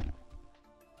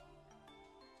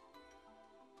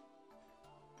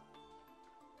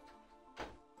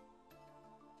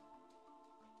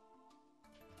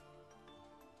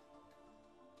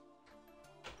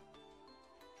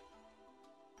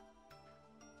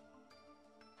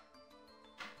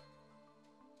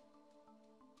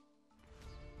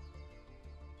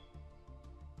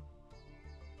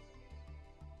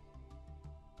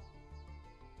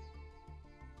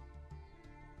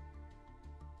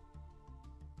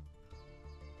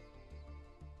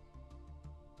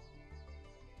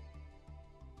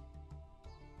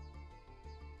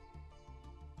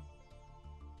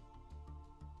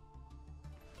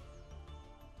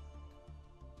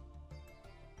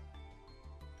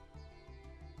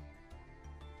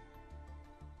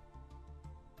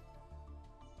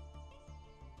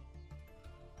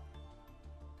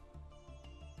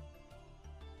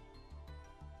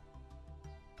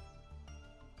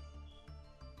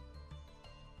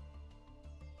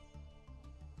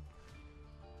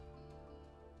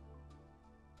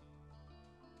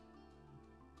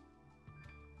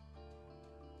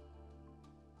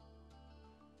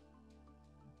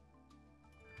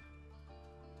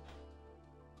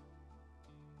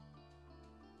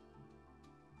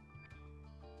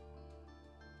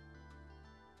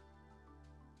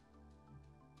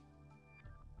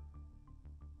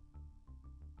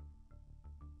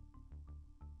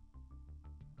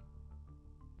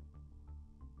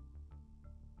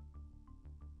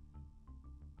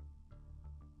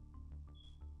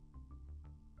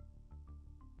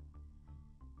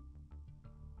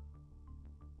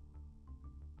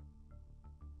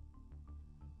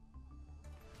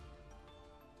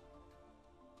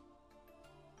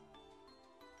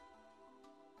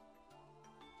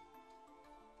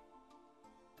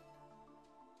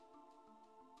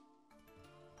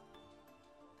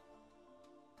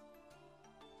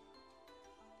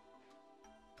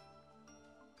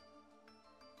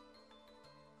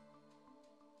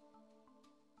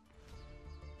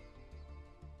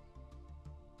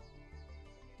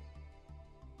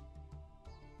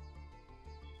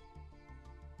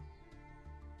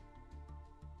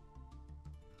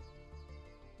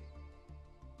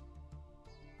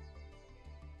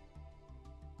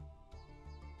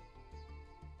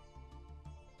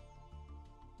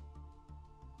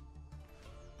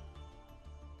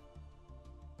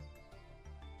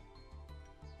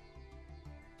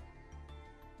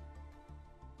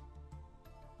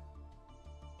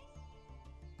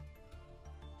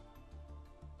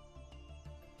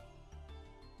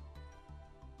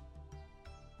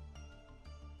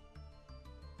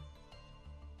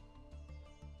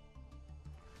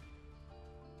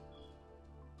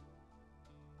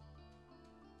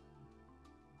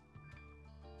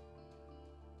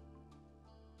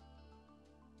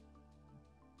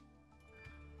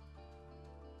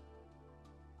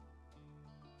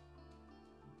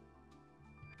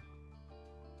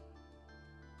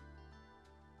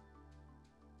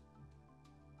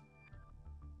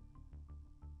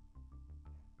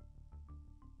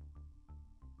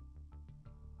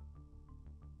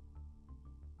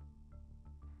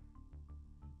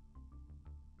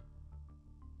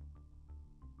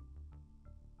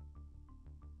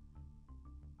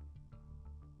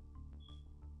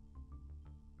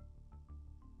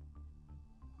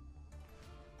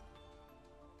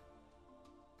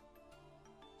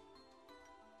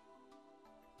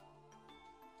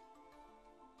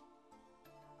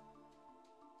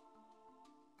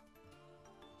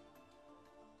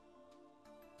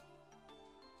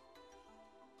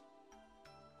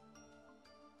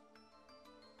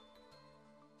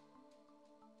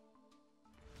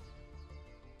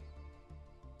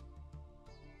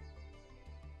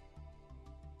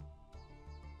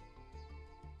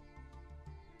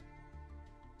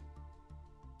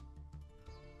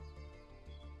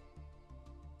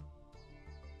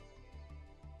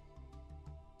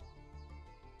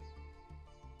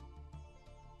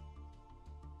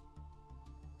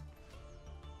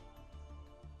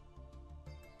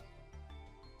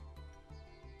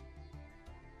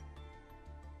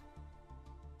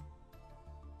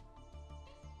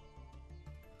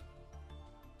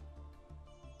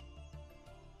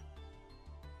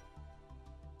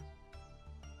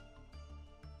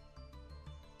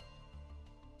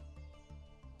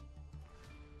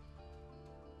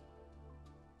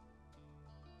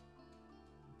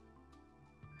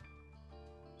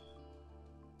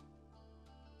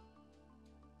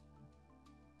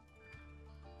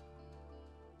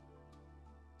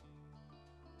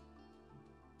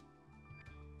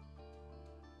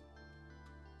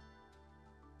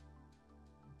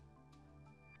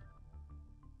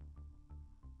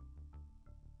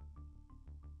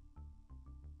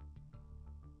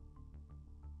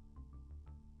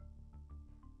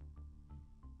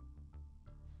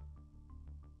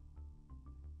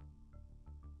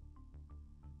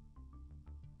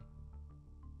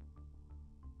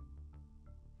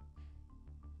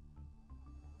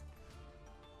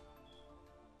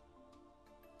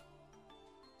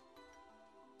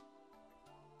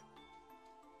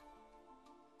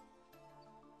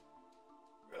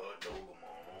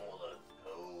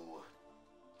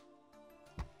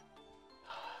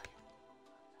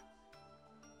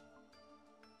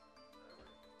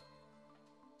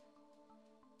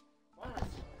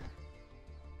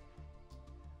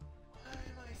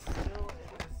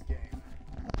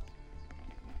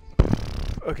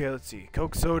 Okay, let's see.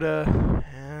 Coke soda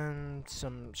and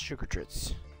some sugar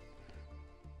treats.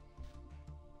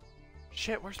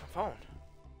 Shit, where's my phone?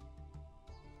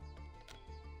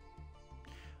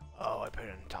 Oh, I put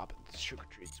it on top of the sugar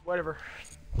treats. Whatever.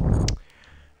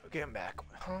 Okay, I'm back.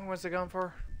 How long was it gone for?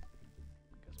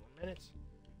 A couple of minutes.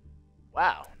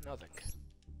 Wow, nothing.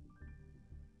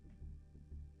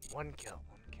 One kill,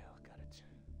 got it.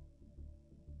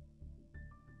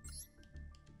 Just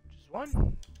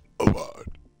one? Oh, God.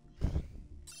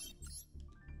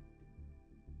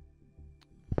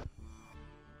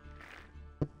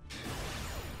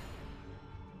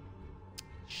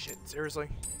 Shit, seriously?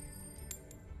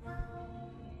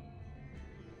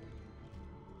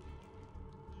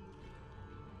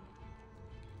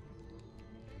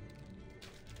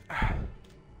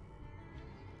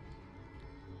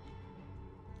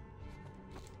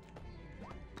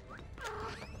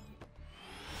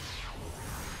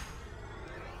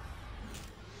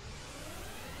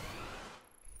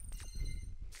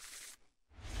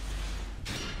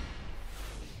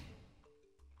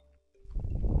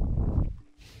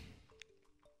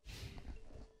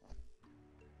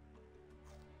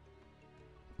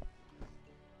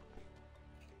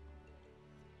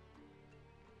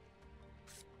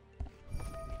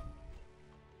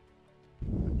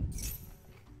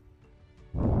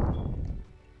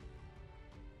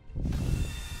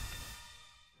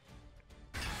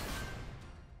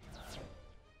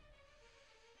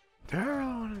 Do I really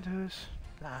want to do this?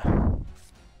 Nah.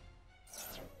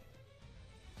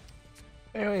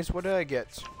 Anyways, what did I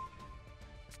get?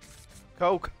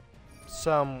 Coke.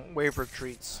 Some wafer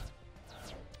treats.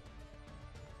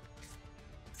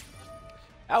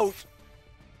 Out!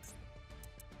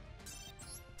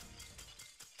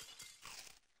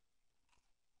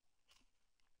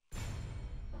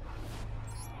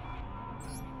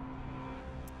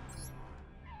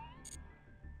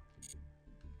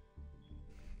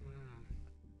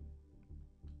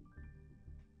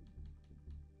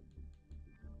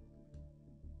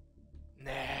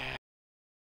 Nah.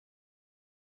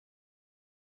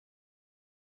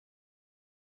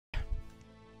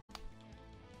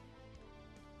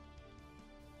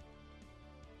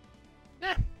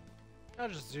 Nah. I'll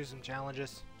just do some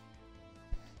challenges.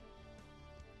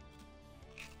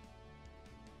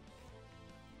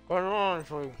 Going on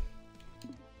for you.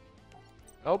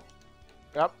 Nope.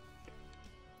 Yep.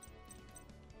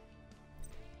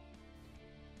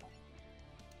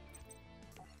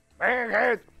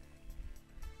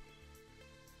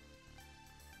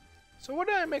 So what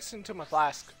did I mix into my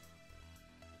flask?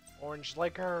 Orange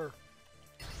liquor,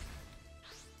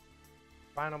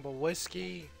 pineapple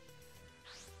whiskey,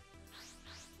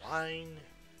 wine,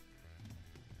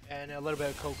 and a little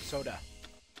bit of Coke soda.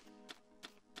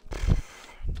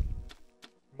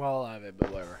 Well, I have it,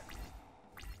 but whatever.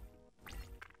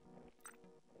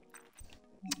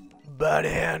 But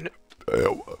and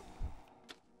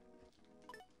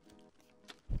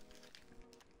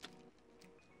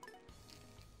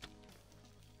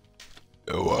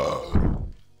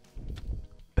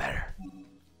better.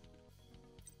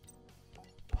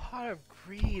 Pot of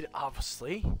greed,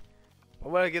 obviously.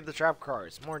 Why would I get the trap card?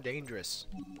 It's more dangerous.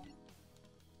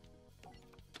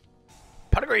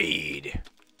 Pot of greed.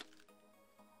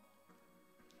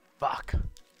 Fuck.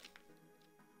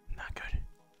 Not good.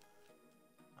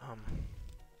 I don't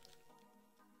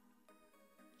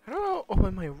know.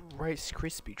 Oh, my Rice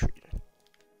Krispie treat.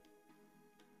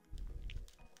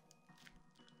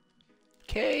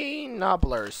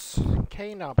 K-nobblers.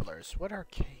 K-nobblers. What are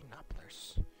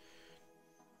K-nobblers?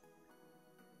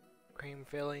 Cream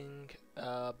filling,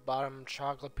 bottom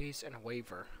chocolate piece, and a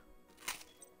wafer.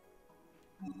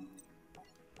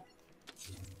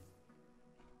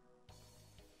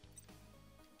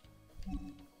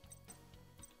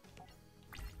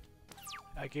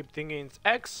 I keep thinking it's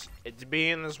X. It's B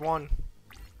in this one.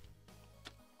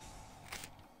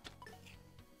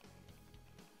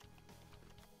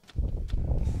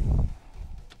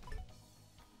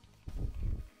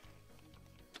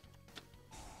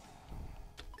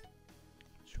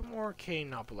 Two more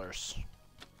K-nobblers.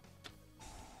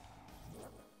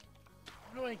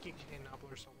 How do I get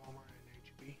K-nobblers at Walmart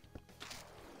and HB?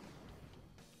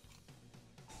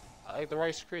 I like the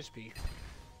Rice Krispie.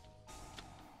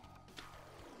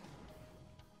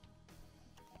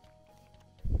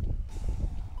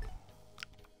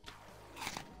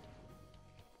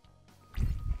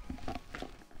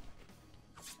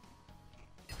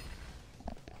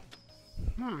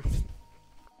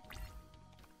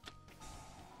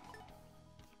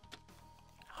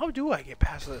 How do I get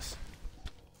past this?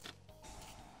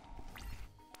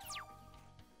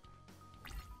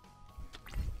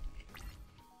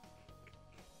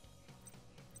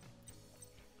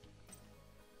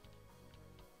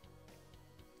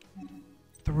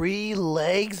 3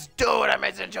 legs? Dude, I'm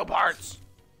missing 2 parts.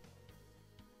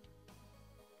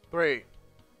 3.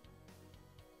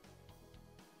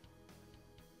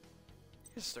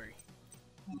 It's 3.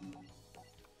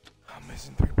 I'm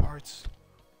missing 3 parts.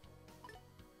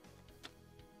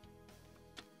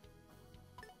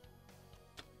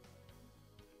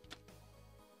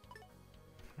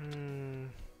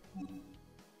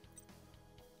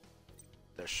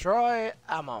 Destroy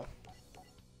ammo.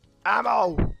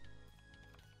 Ammo!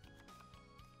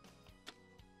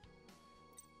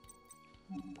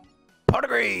 Pot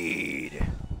agreed!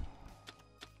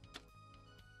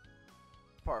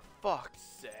 For fuck's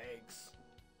sakes.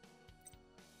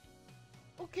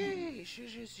 Okay, she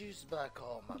just used black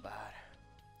hole, my bad.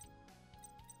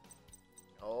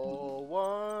 No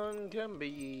one can be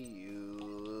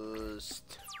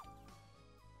used.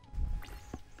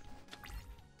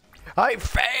 I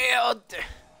failed!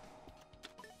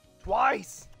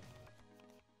 Twice!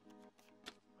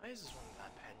 Why is this one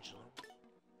that pendulum?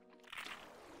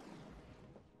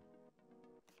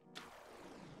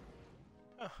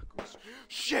 Oh,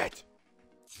 shit!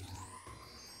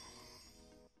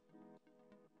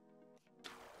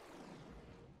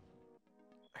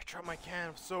 I dropped my can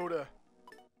of soda.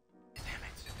 Damn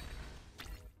it.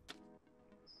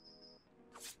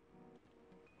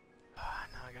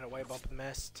 Now I gotta wipe up the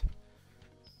mist.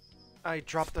 I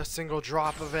dropped a single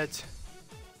drop of it.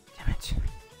 Damn it.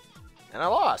 And I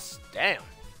lost. Damn.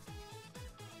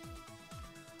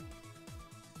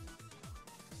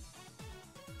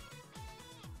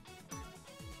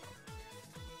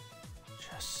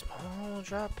 Just small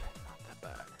drop. Not that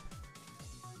bad.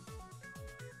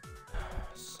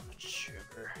 So much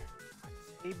sugar.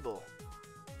 Table.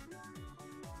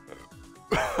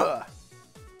 It's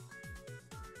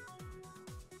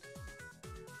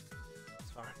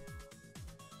fine.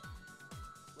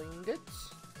 Cleaned it.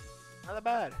 Not that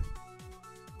bad.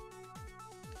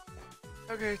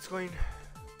 Okay, it's clean.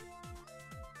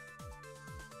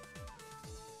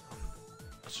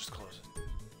 Let's just close it.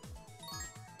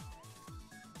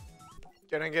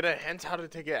 Can I get a hint how to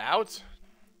take it out?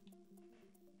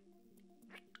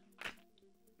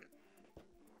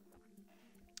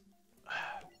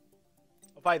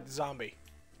 I'll fight the zombie.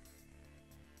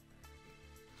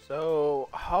 So,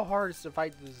 how hard is to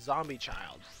fight the zombie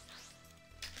child?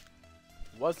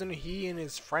 Wasn't he and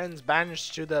his friends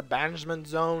banished to the banishment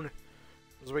zone?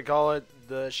 As we call it,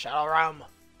 the Shadow Realm.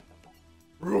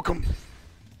 Rookum.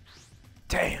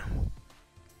 Damn.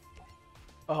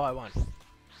 Oh, I won.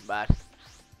 Bad.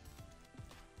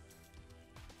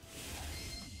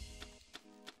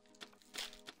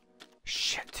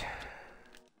 Shit.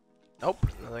 Nope,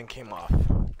 nothing came off.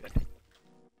 Good.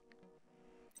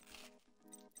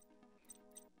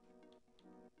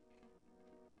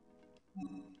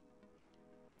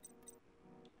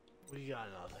 We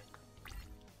got nothing.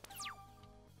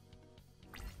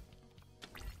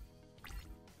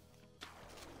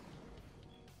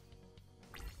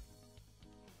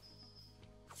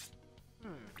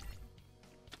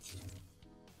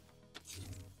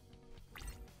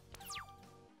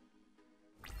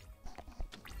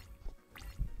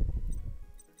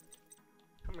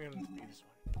 I'm gonna do this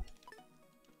one.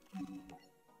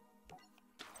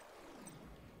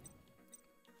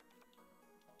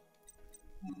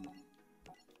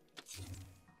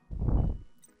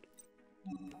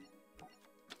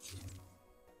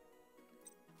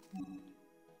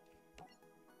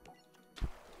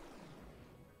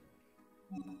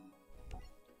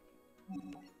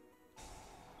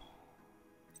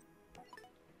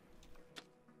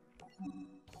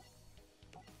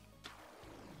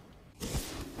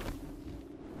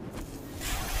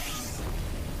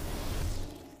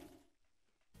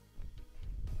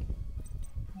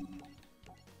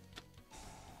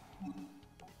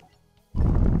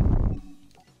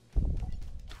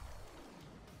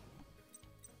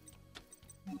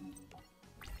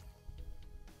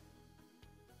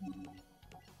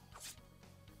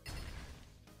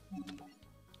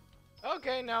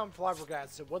 Okay, now I'm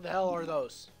flabbergasted. What the hell are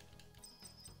those?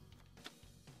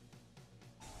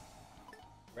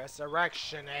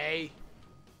 Resurrection, eh?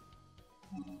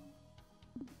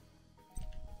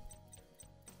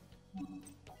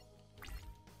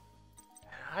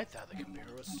 I thought the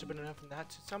computer was stupid enough not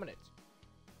to summon it.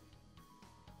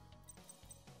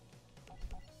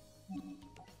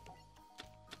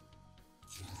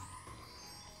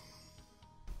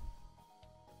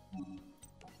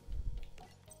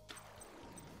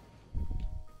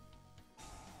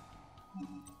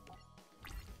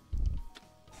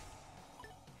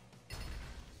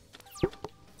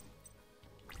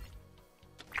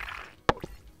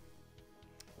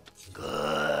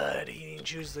 Good eating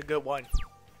choose the good one.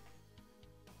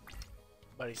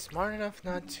 But he's smart enough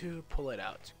not to pull it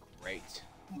out. Great.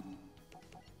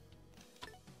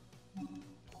 Now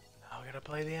I gotta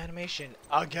play the animation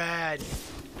again.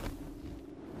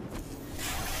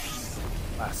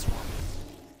 Last one.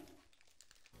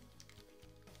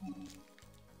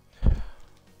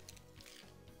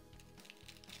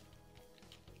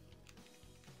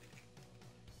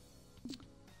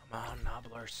 Come on,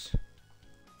 nobblers.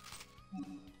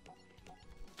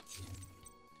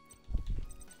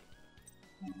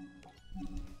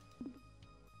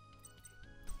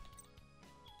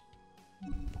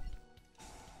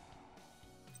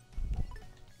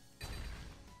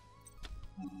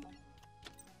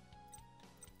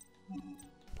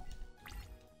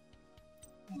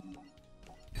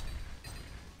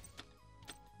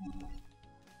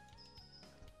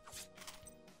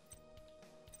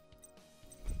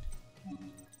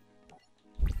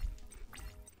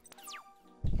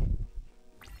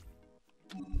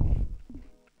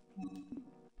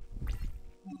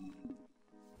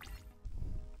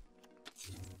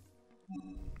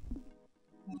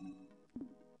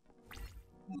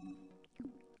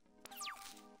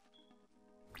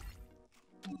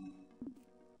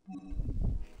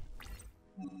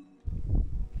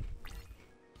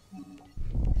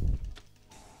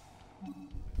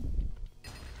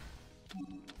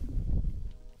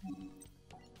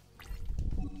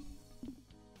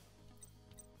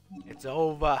 It's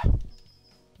over.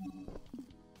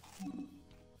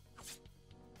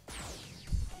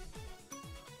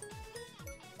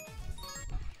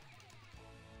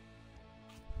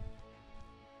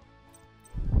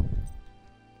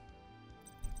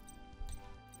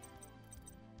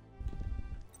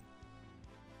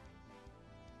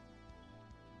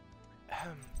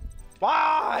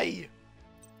 Why?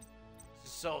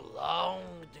 It's so long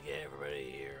to get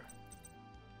everybody here.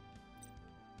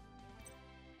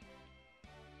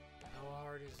 How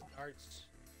hard is darts?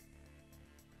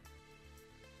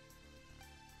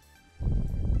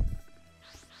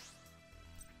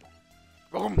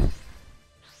 Boom!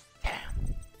 Damn.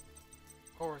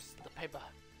 Of course, the paper.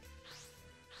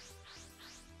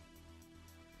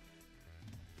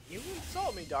 You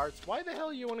insult me, darts. Why the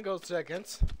hell you want to go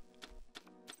seconds?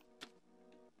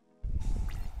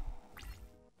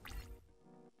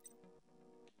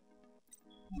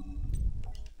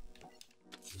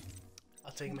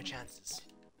 I'll take my chances.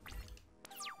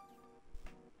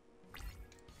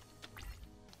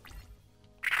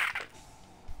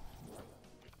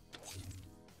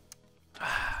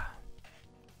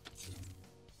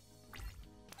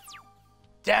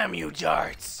 Damn you,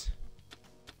 darts!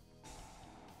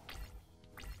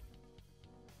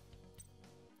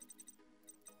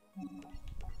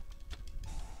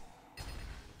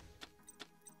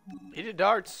 Eat it,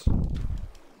 darts.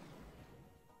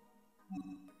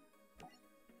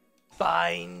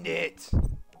 Find it.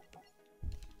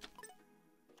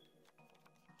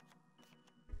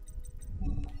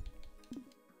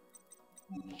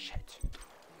 Shit.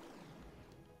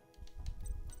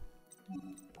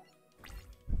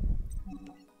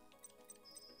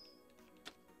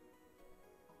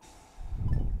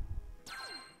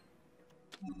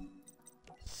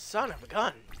 Son of a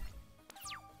gun.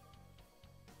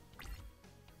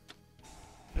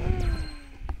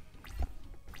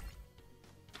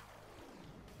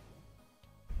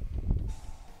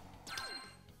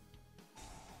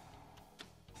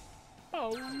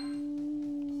 Oh.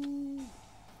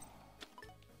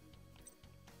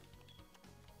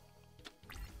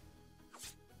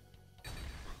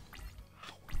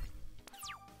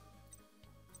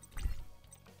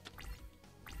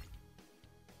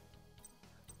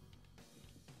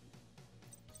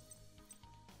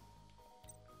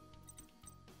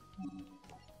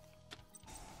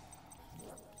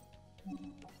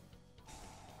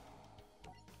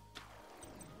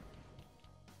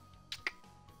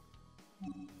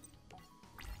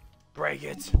 Break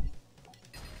it.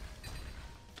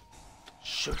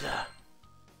 Shooter.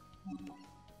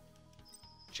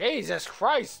 Jesus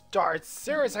Christ, darts.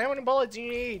 Seriously, how many bullets do you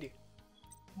need?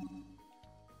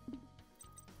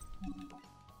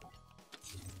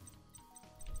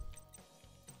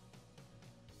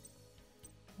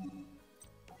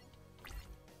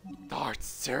 Darts,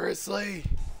 seriously?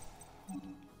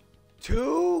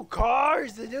 2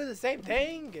 cars to do the same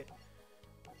thing?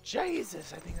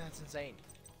 Jesus, I think that's insane.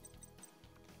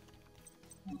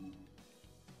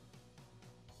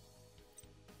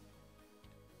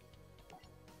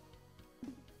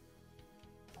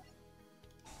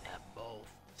 They're both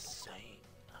the same.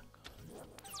 Not good.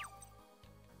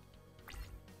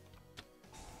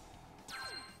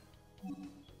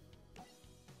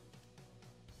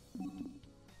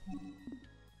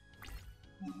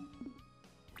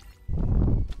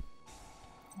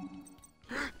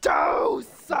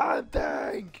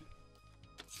 something!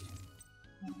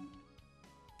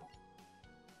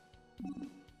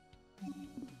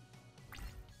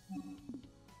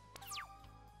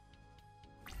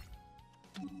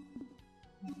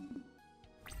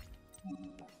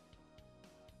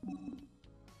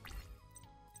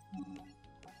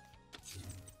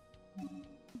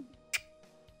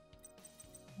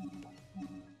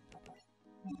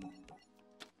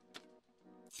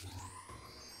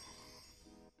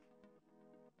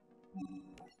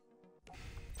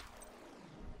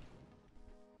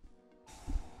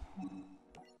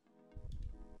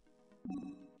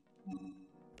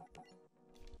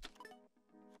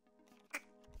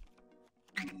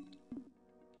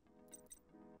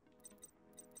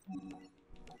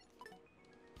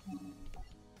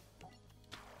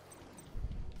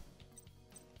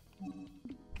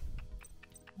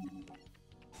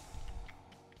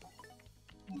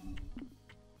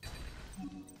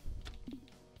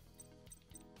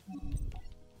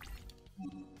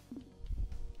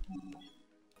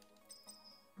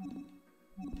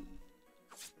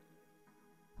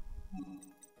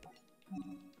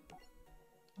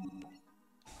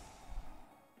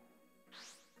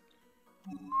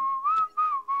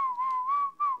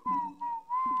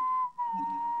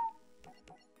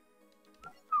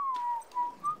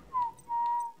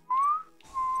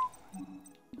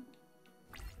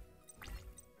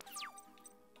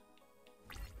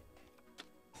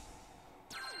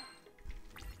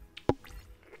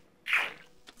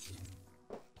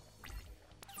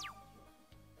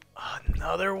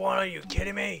 Another one? Are you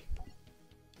kidding me?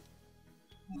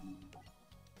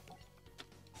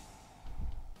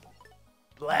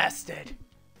 Blasted.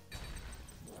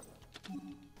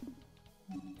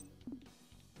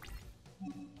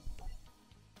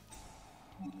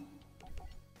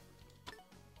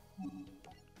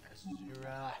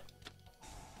 Azura.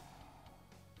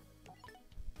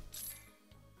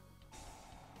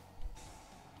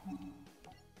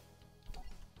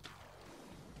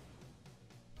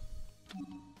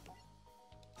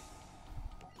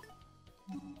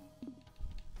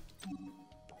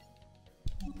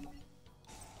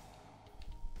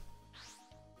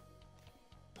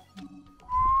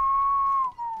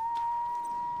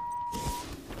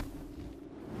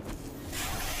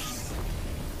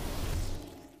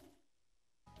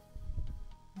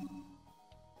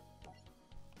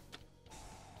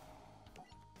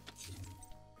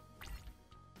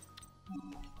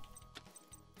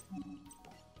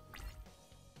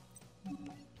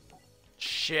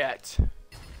 Shit.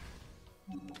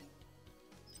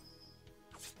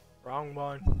 Wrong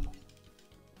one.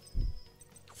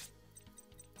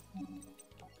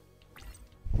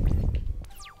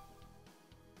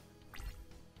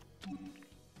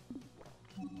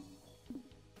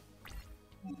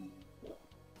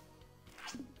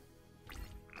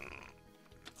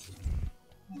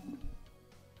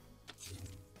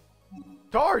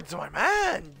 Cards, my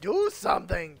man, do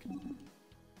something.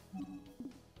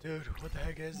 Dude, what the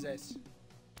heck is this?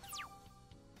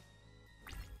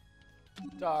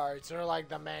 Darts, you're like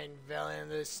the main villain in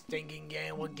this stinking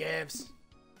game. What gives?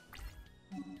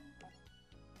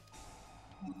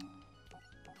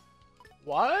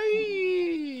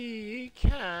 Why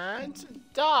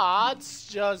can't Dots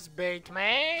just beat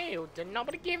me? Did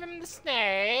nobody give him the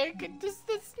snake? Does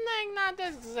the snake not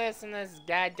exist in this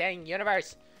goddamn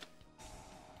universe?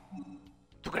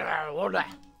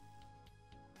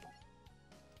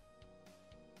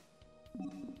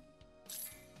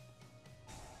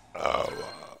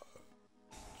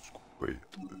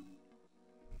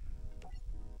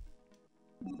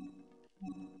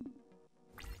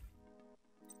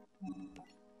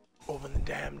 Open the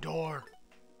damn door.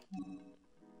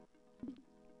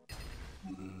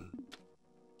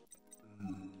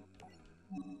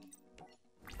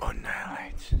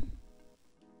 Annihilate.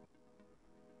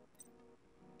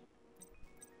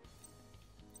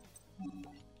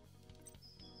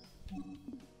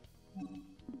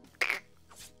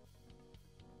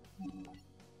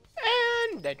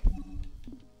 And dead.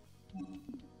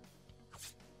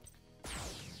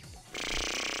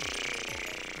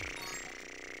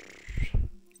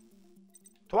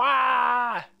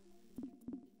 Twa!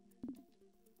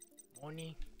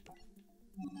 Money.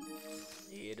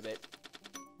 Need a bit.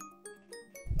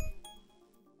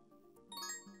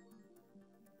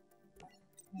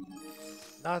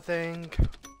 Nothing.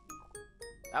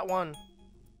 That one.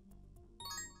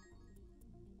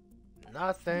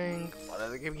 Nothing. Why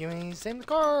do they keep giving me the same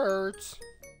cards?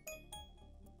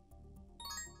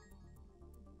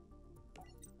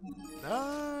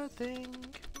 Nothing.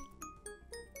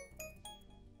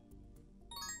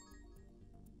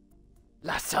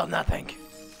 Last sell nothing.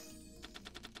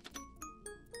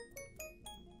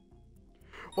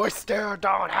 We still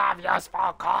don't have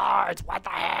useful cards. What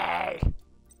the heck?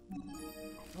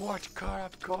 What kind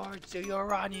of cards do you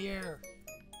run here?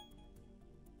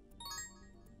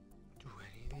 Do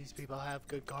any of these people have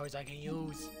good cards I can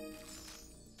use?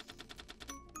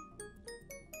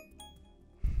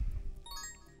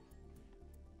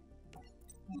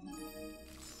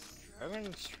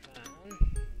 German fan.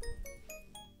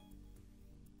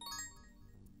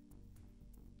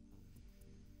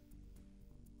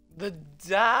 The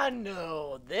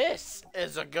Dino. This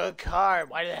is a good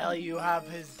card. Why the hell you have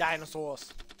his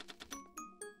dinosaurs?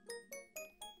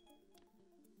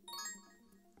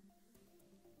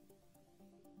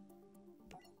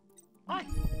 Why?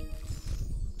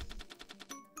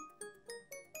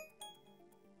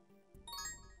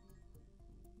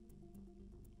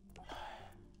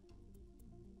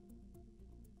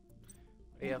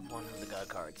 We have one of the god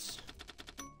cards.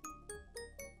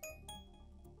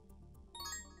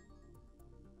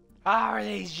 How are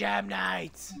these gem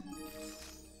knights?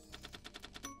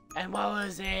 And what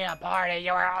was he a party?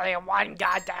 You were only in one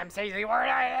goddamn season. You weren't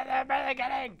in the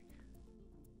beginning.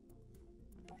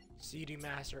 CD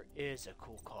Master is a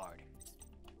cool card.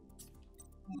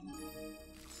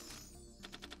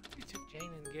 It took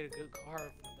Jane to get a good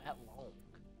card for that long.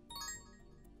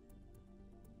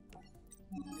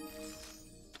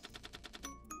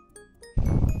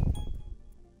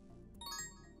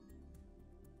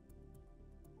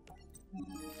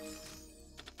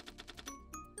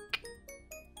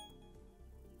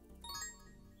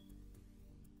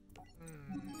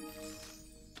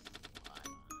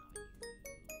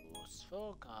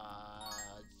 Useful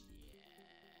cards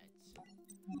yet.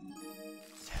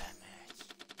 Damn it.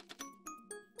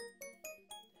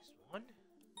 This one?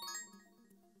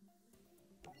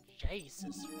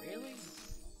 Jesus, really?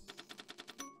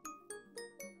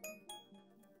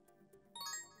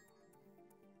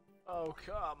 Oh,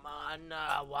 come on.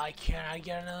 Why can't I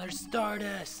get another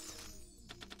Stardust?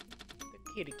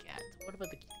 The kitty cat. What about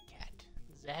the kitty cat?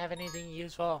 Does it have anything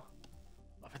useful?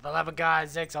 For the love of God,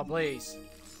 Zixel, please.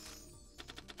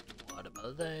 What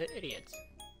about the idiot?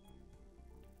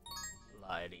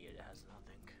 The idiot has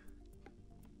nothing.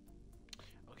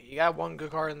 Okay, you got one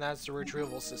good card, and that's the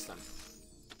retrieval system.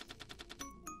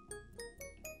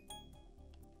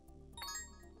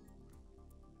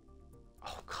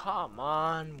 Oh, come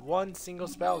on. One single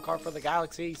spell card for the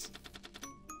galaxies.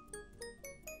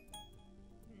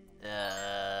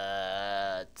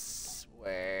 Nuts.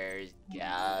 Where's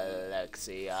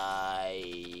Galaxy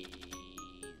Eyes?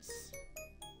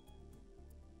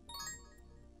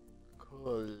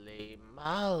 Holy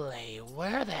moly,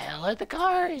 where the hell are the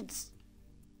cards?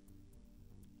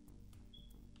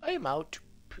 I'm out.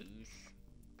 Peace.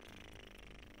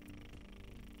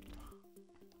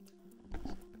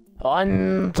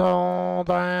 One, two,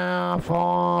 three,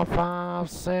 4, 5,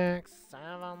 6,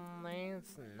 7, 8,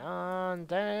 9,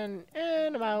 10,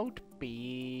 and I'm out.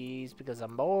 Peace, because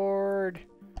I'm bored.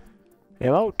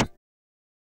 I'm out.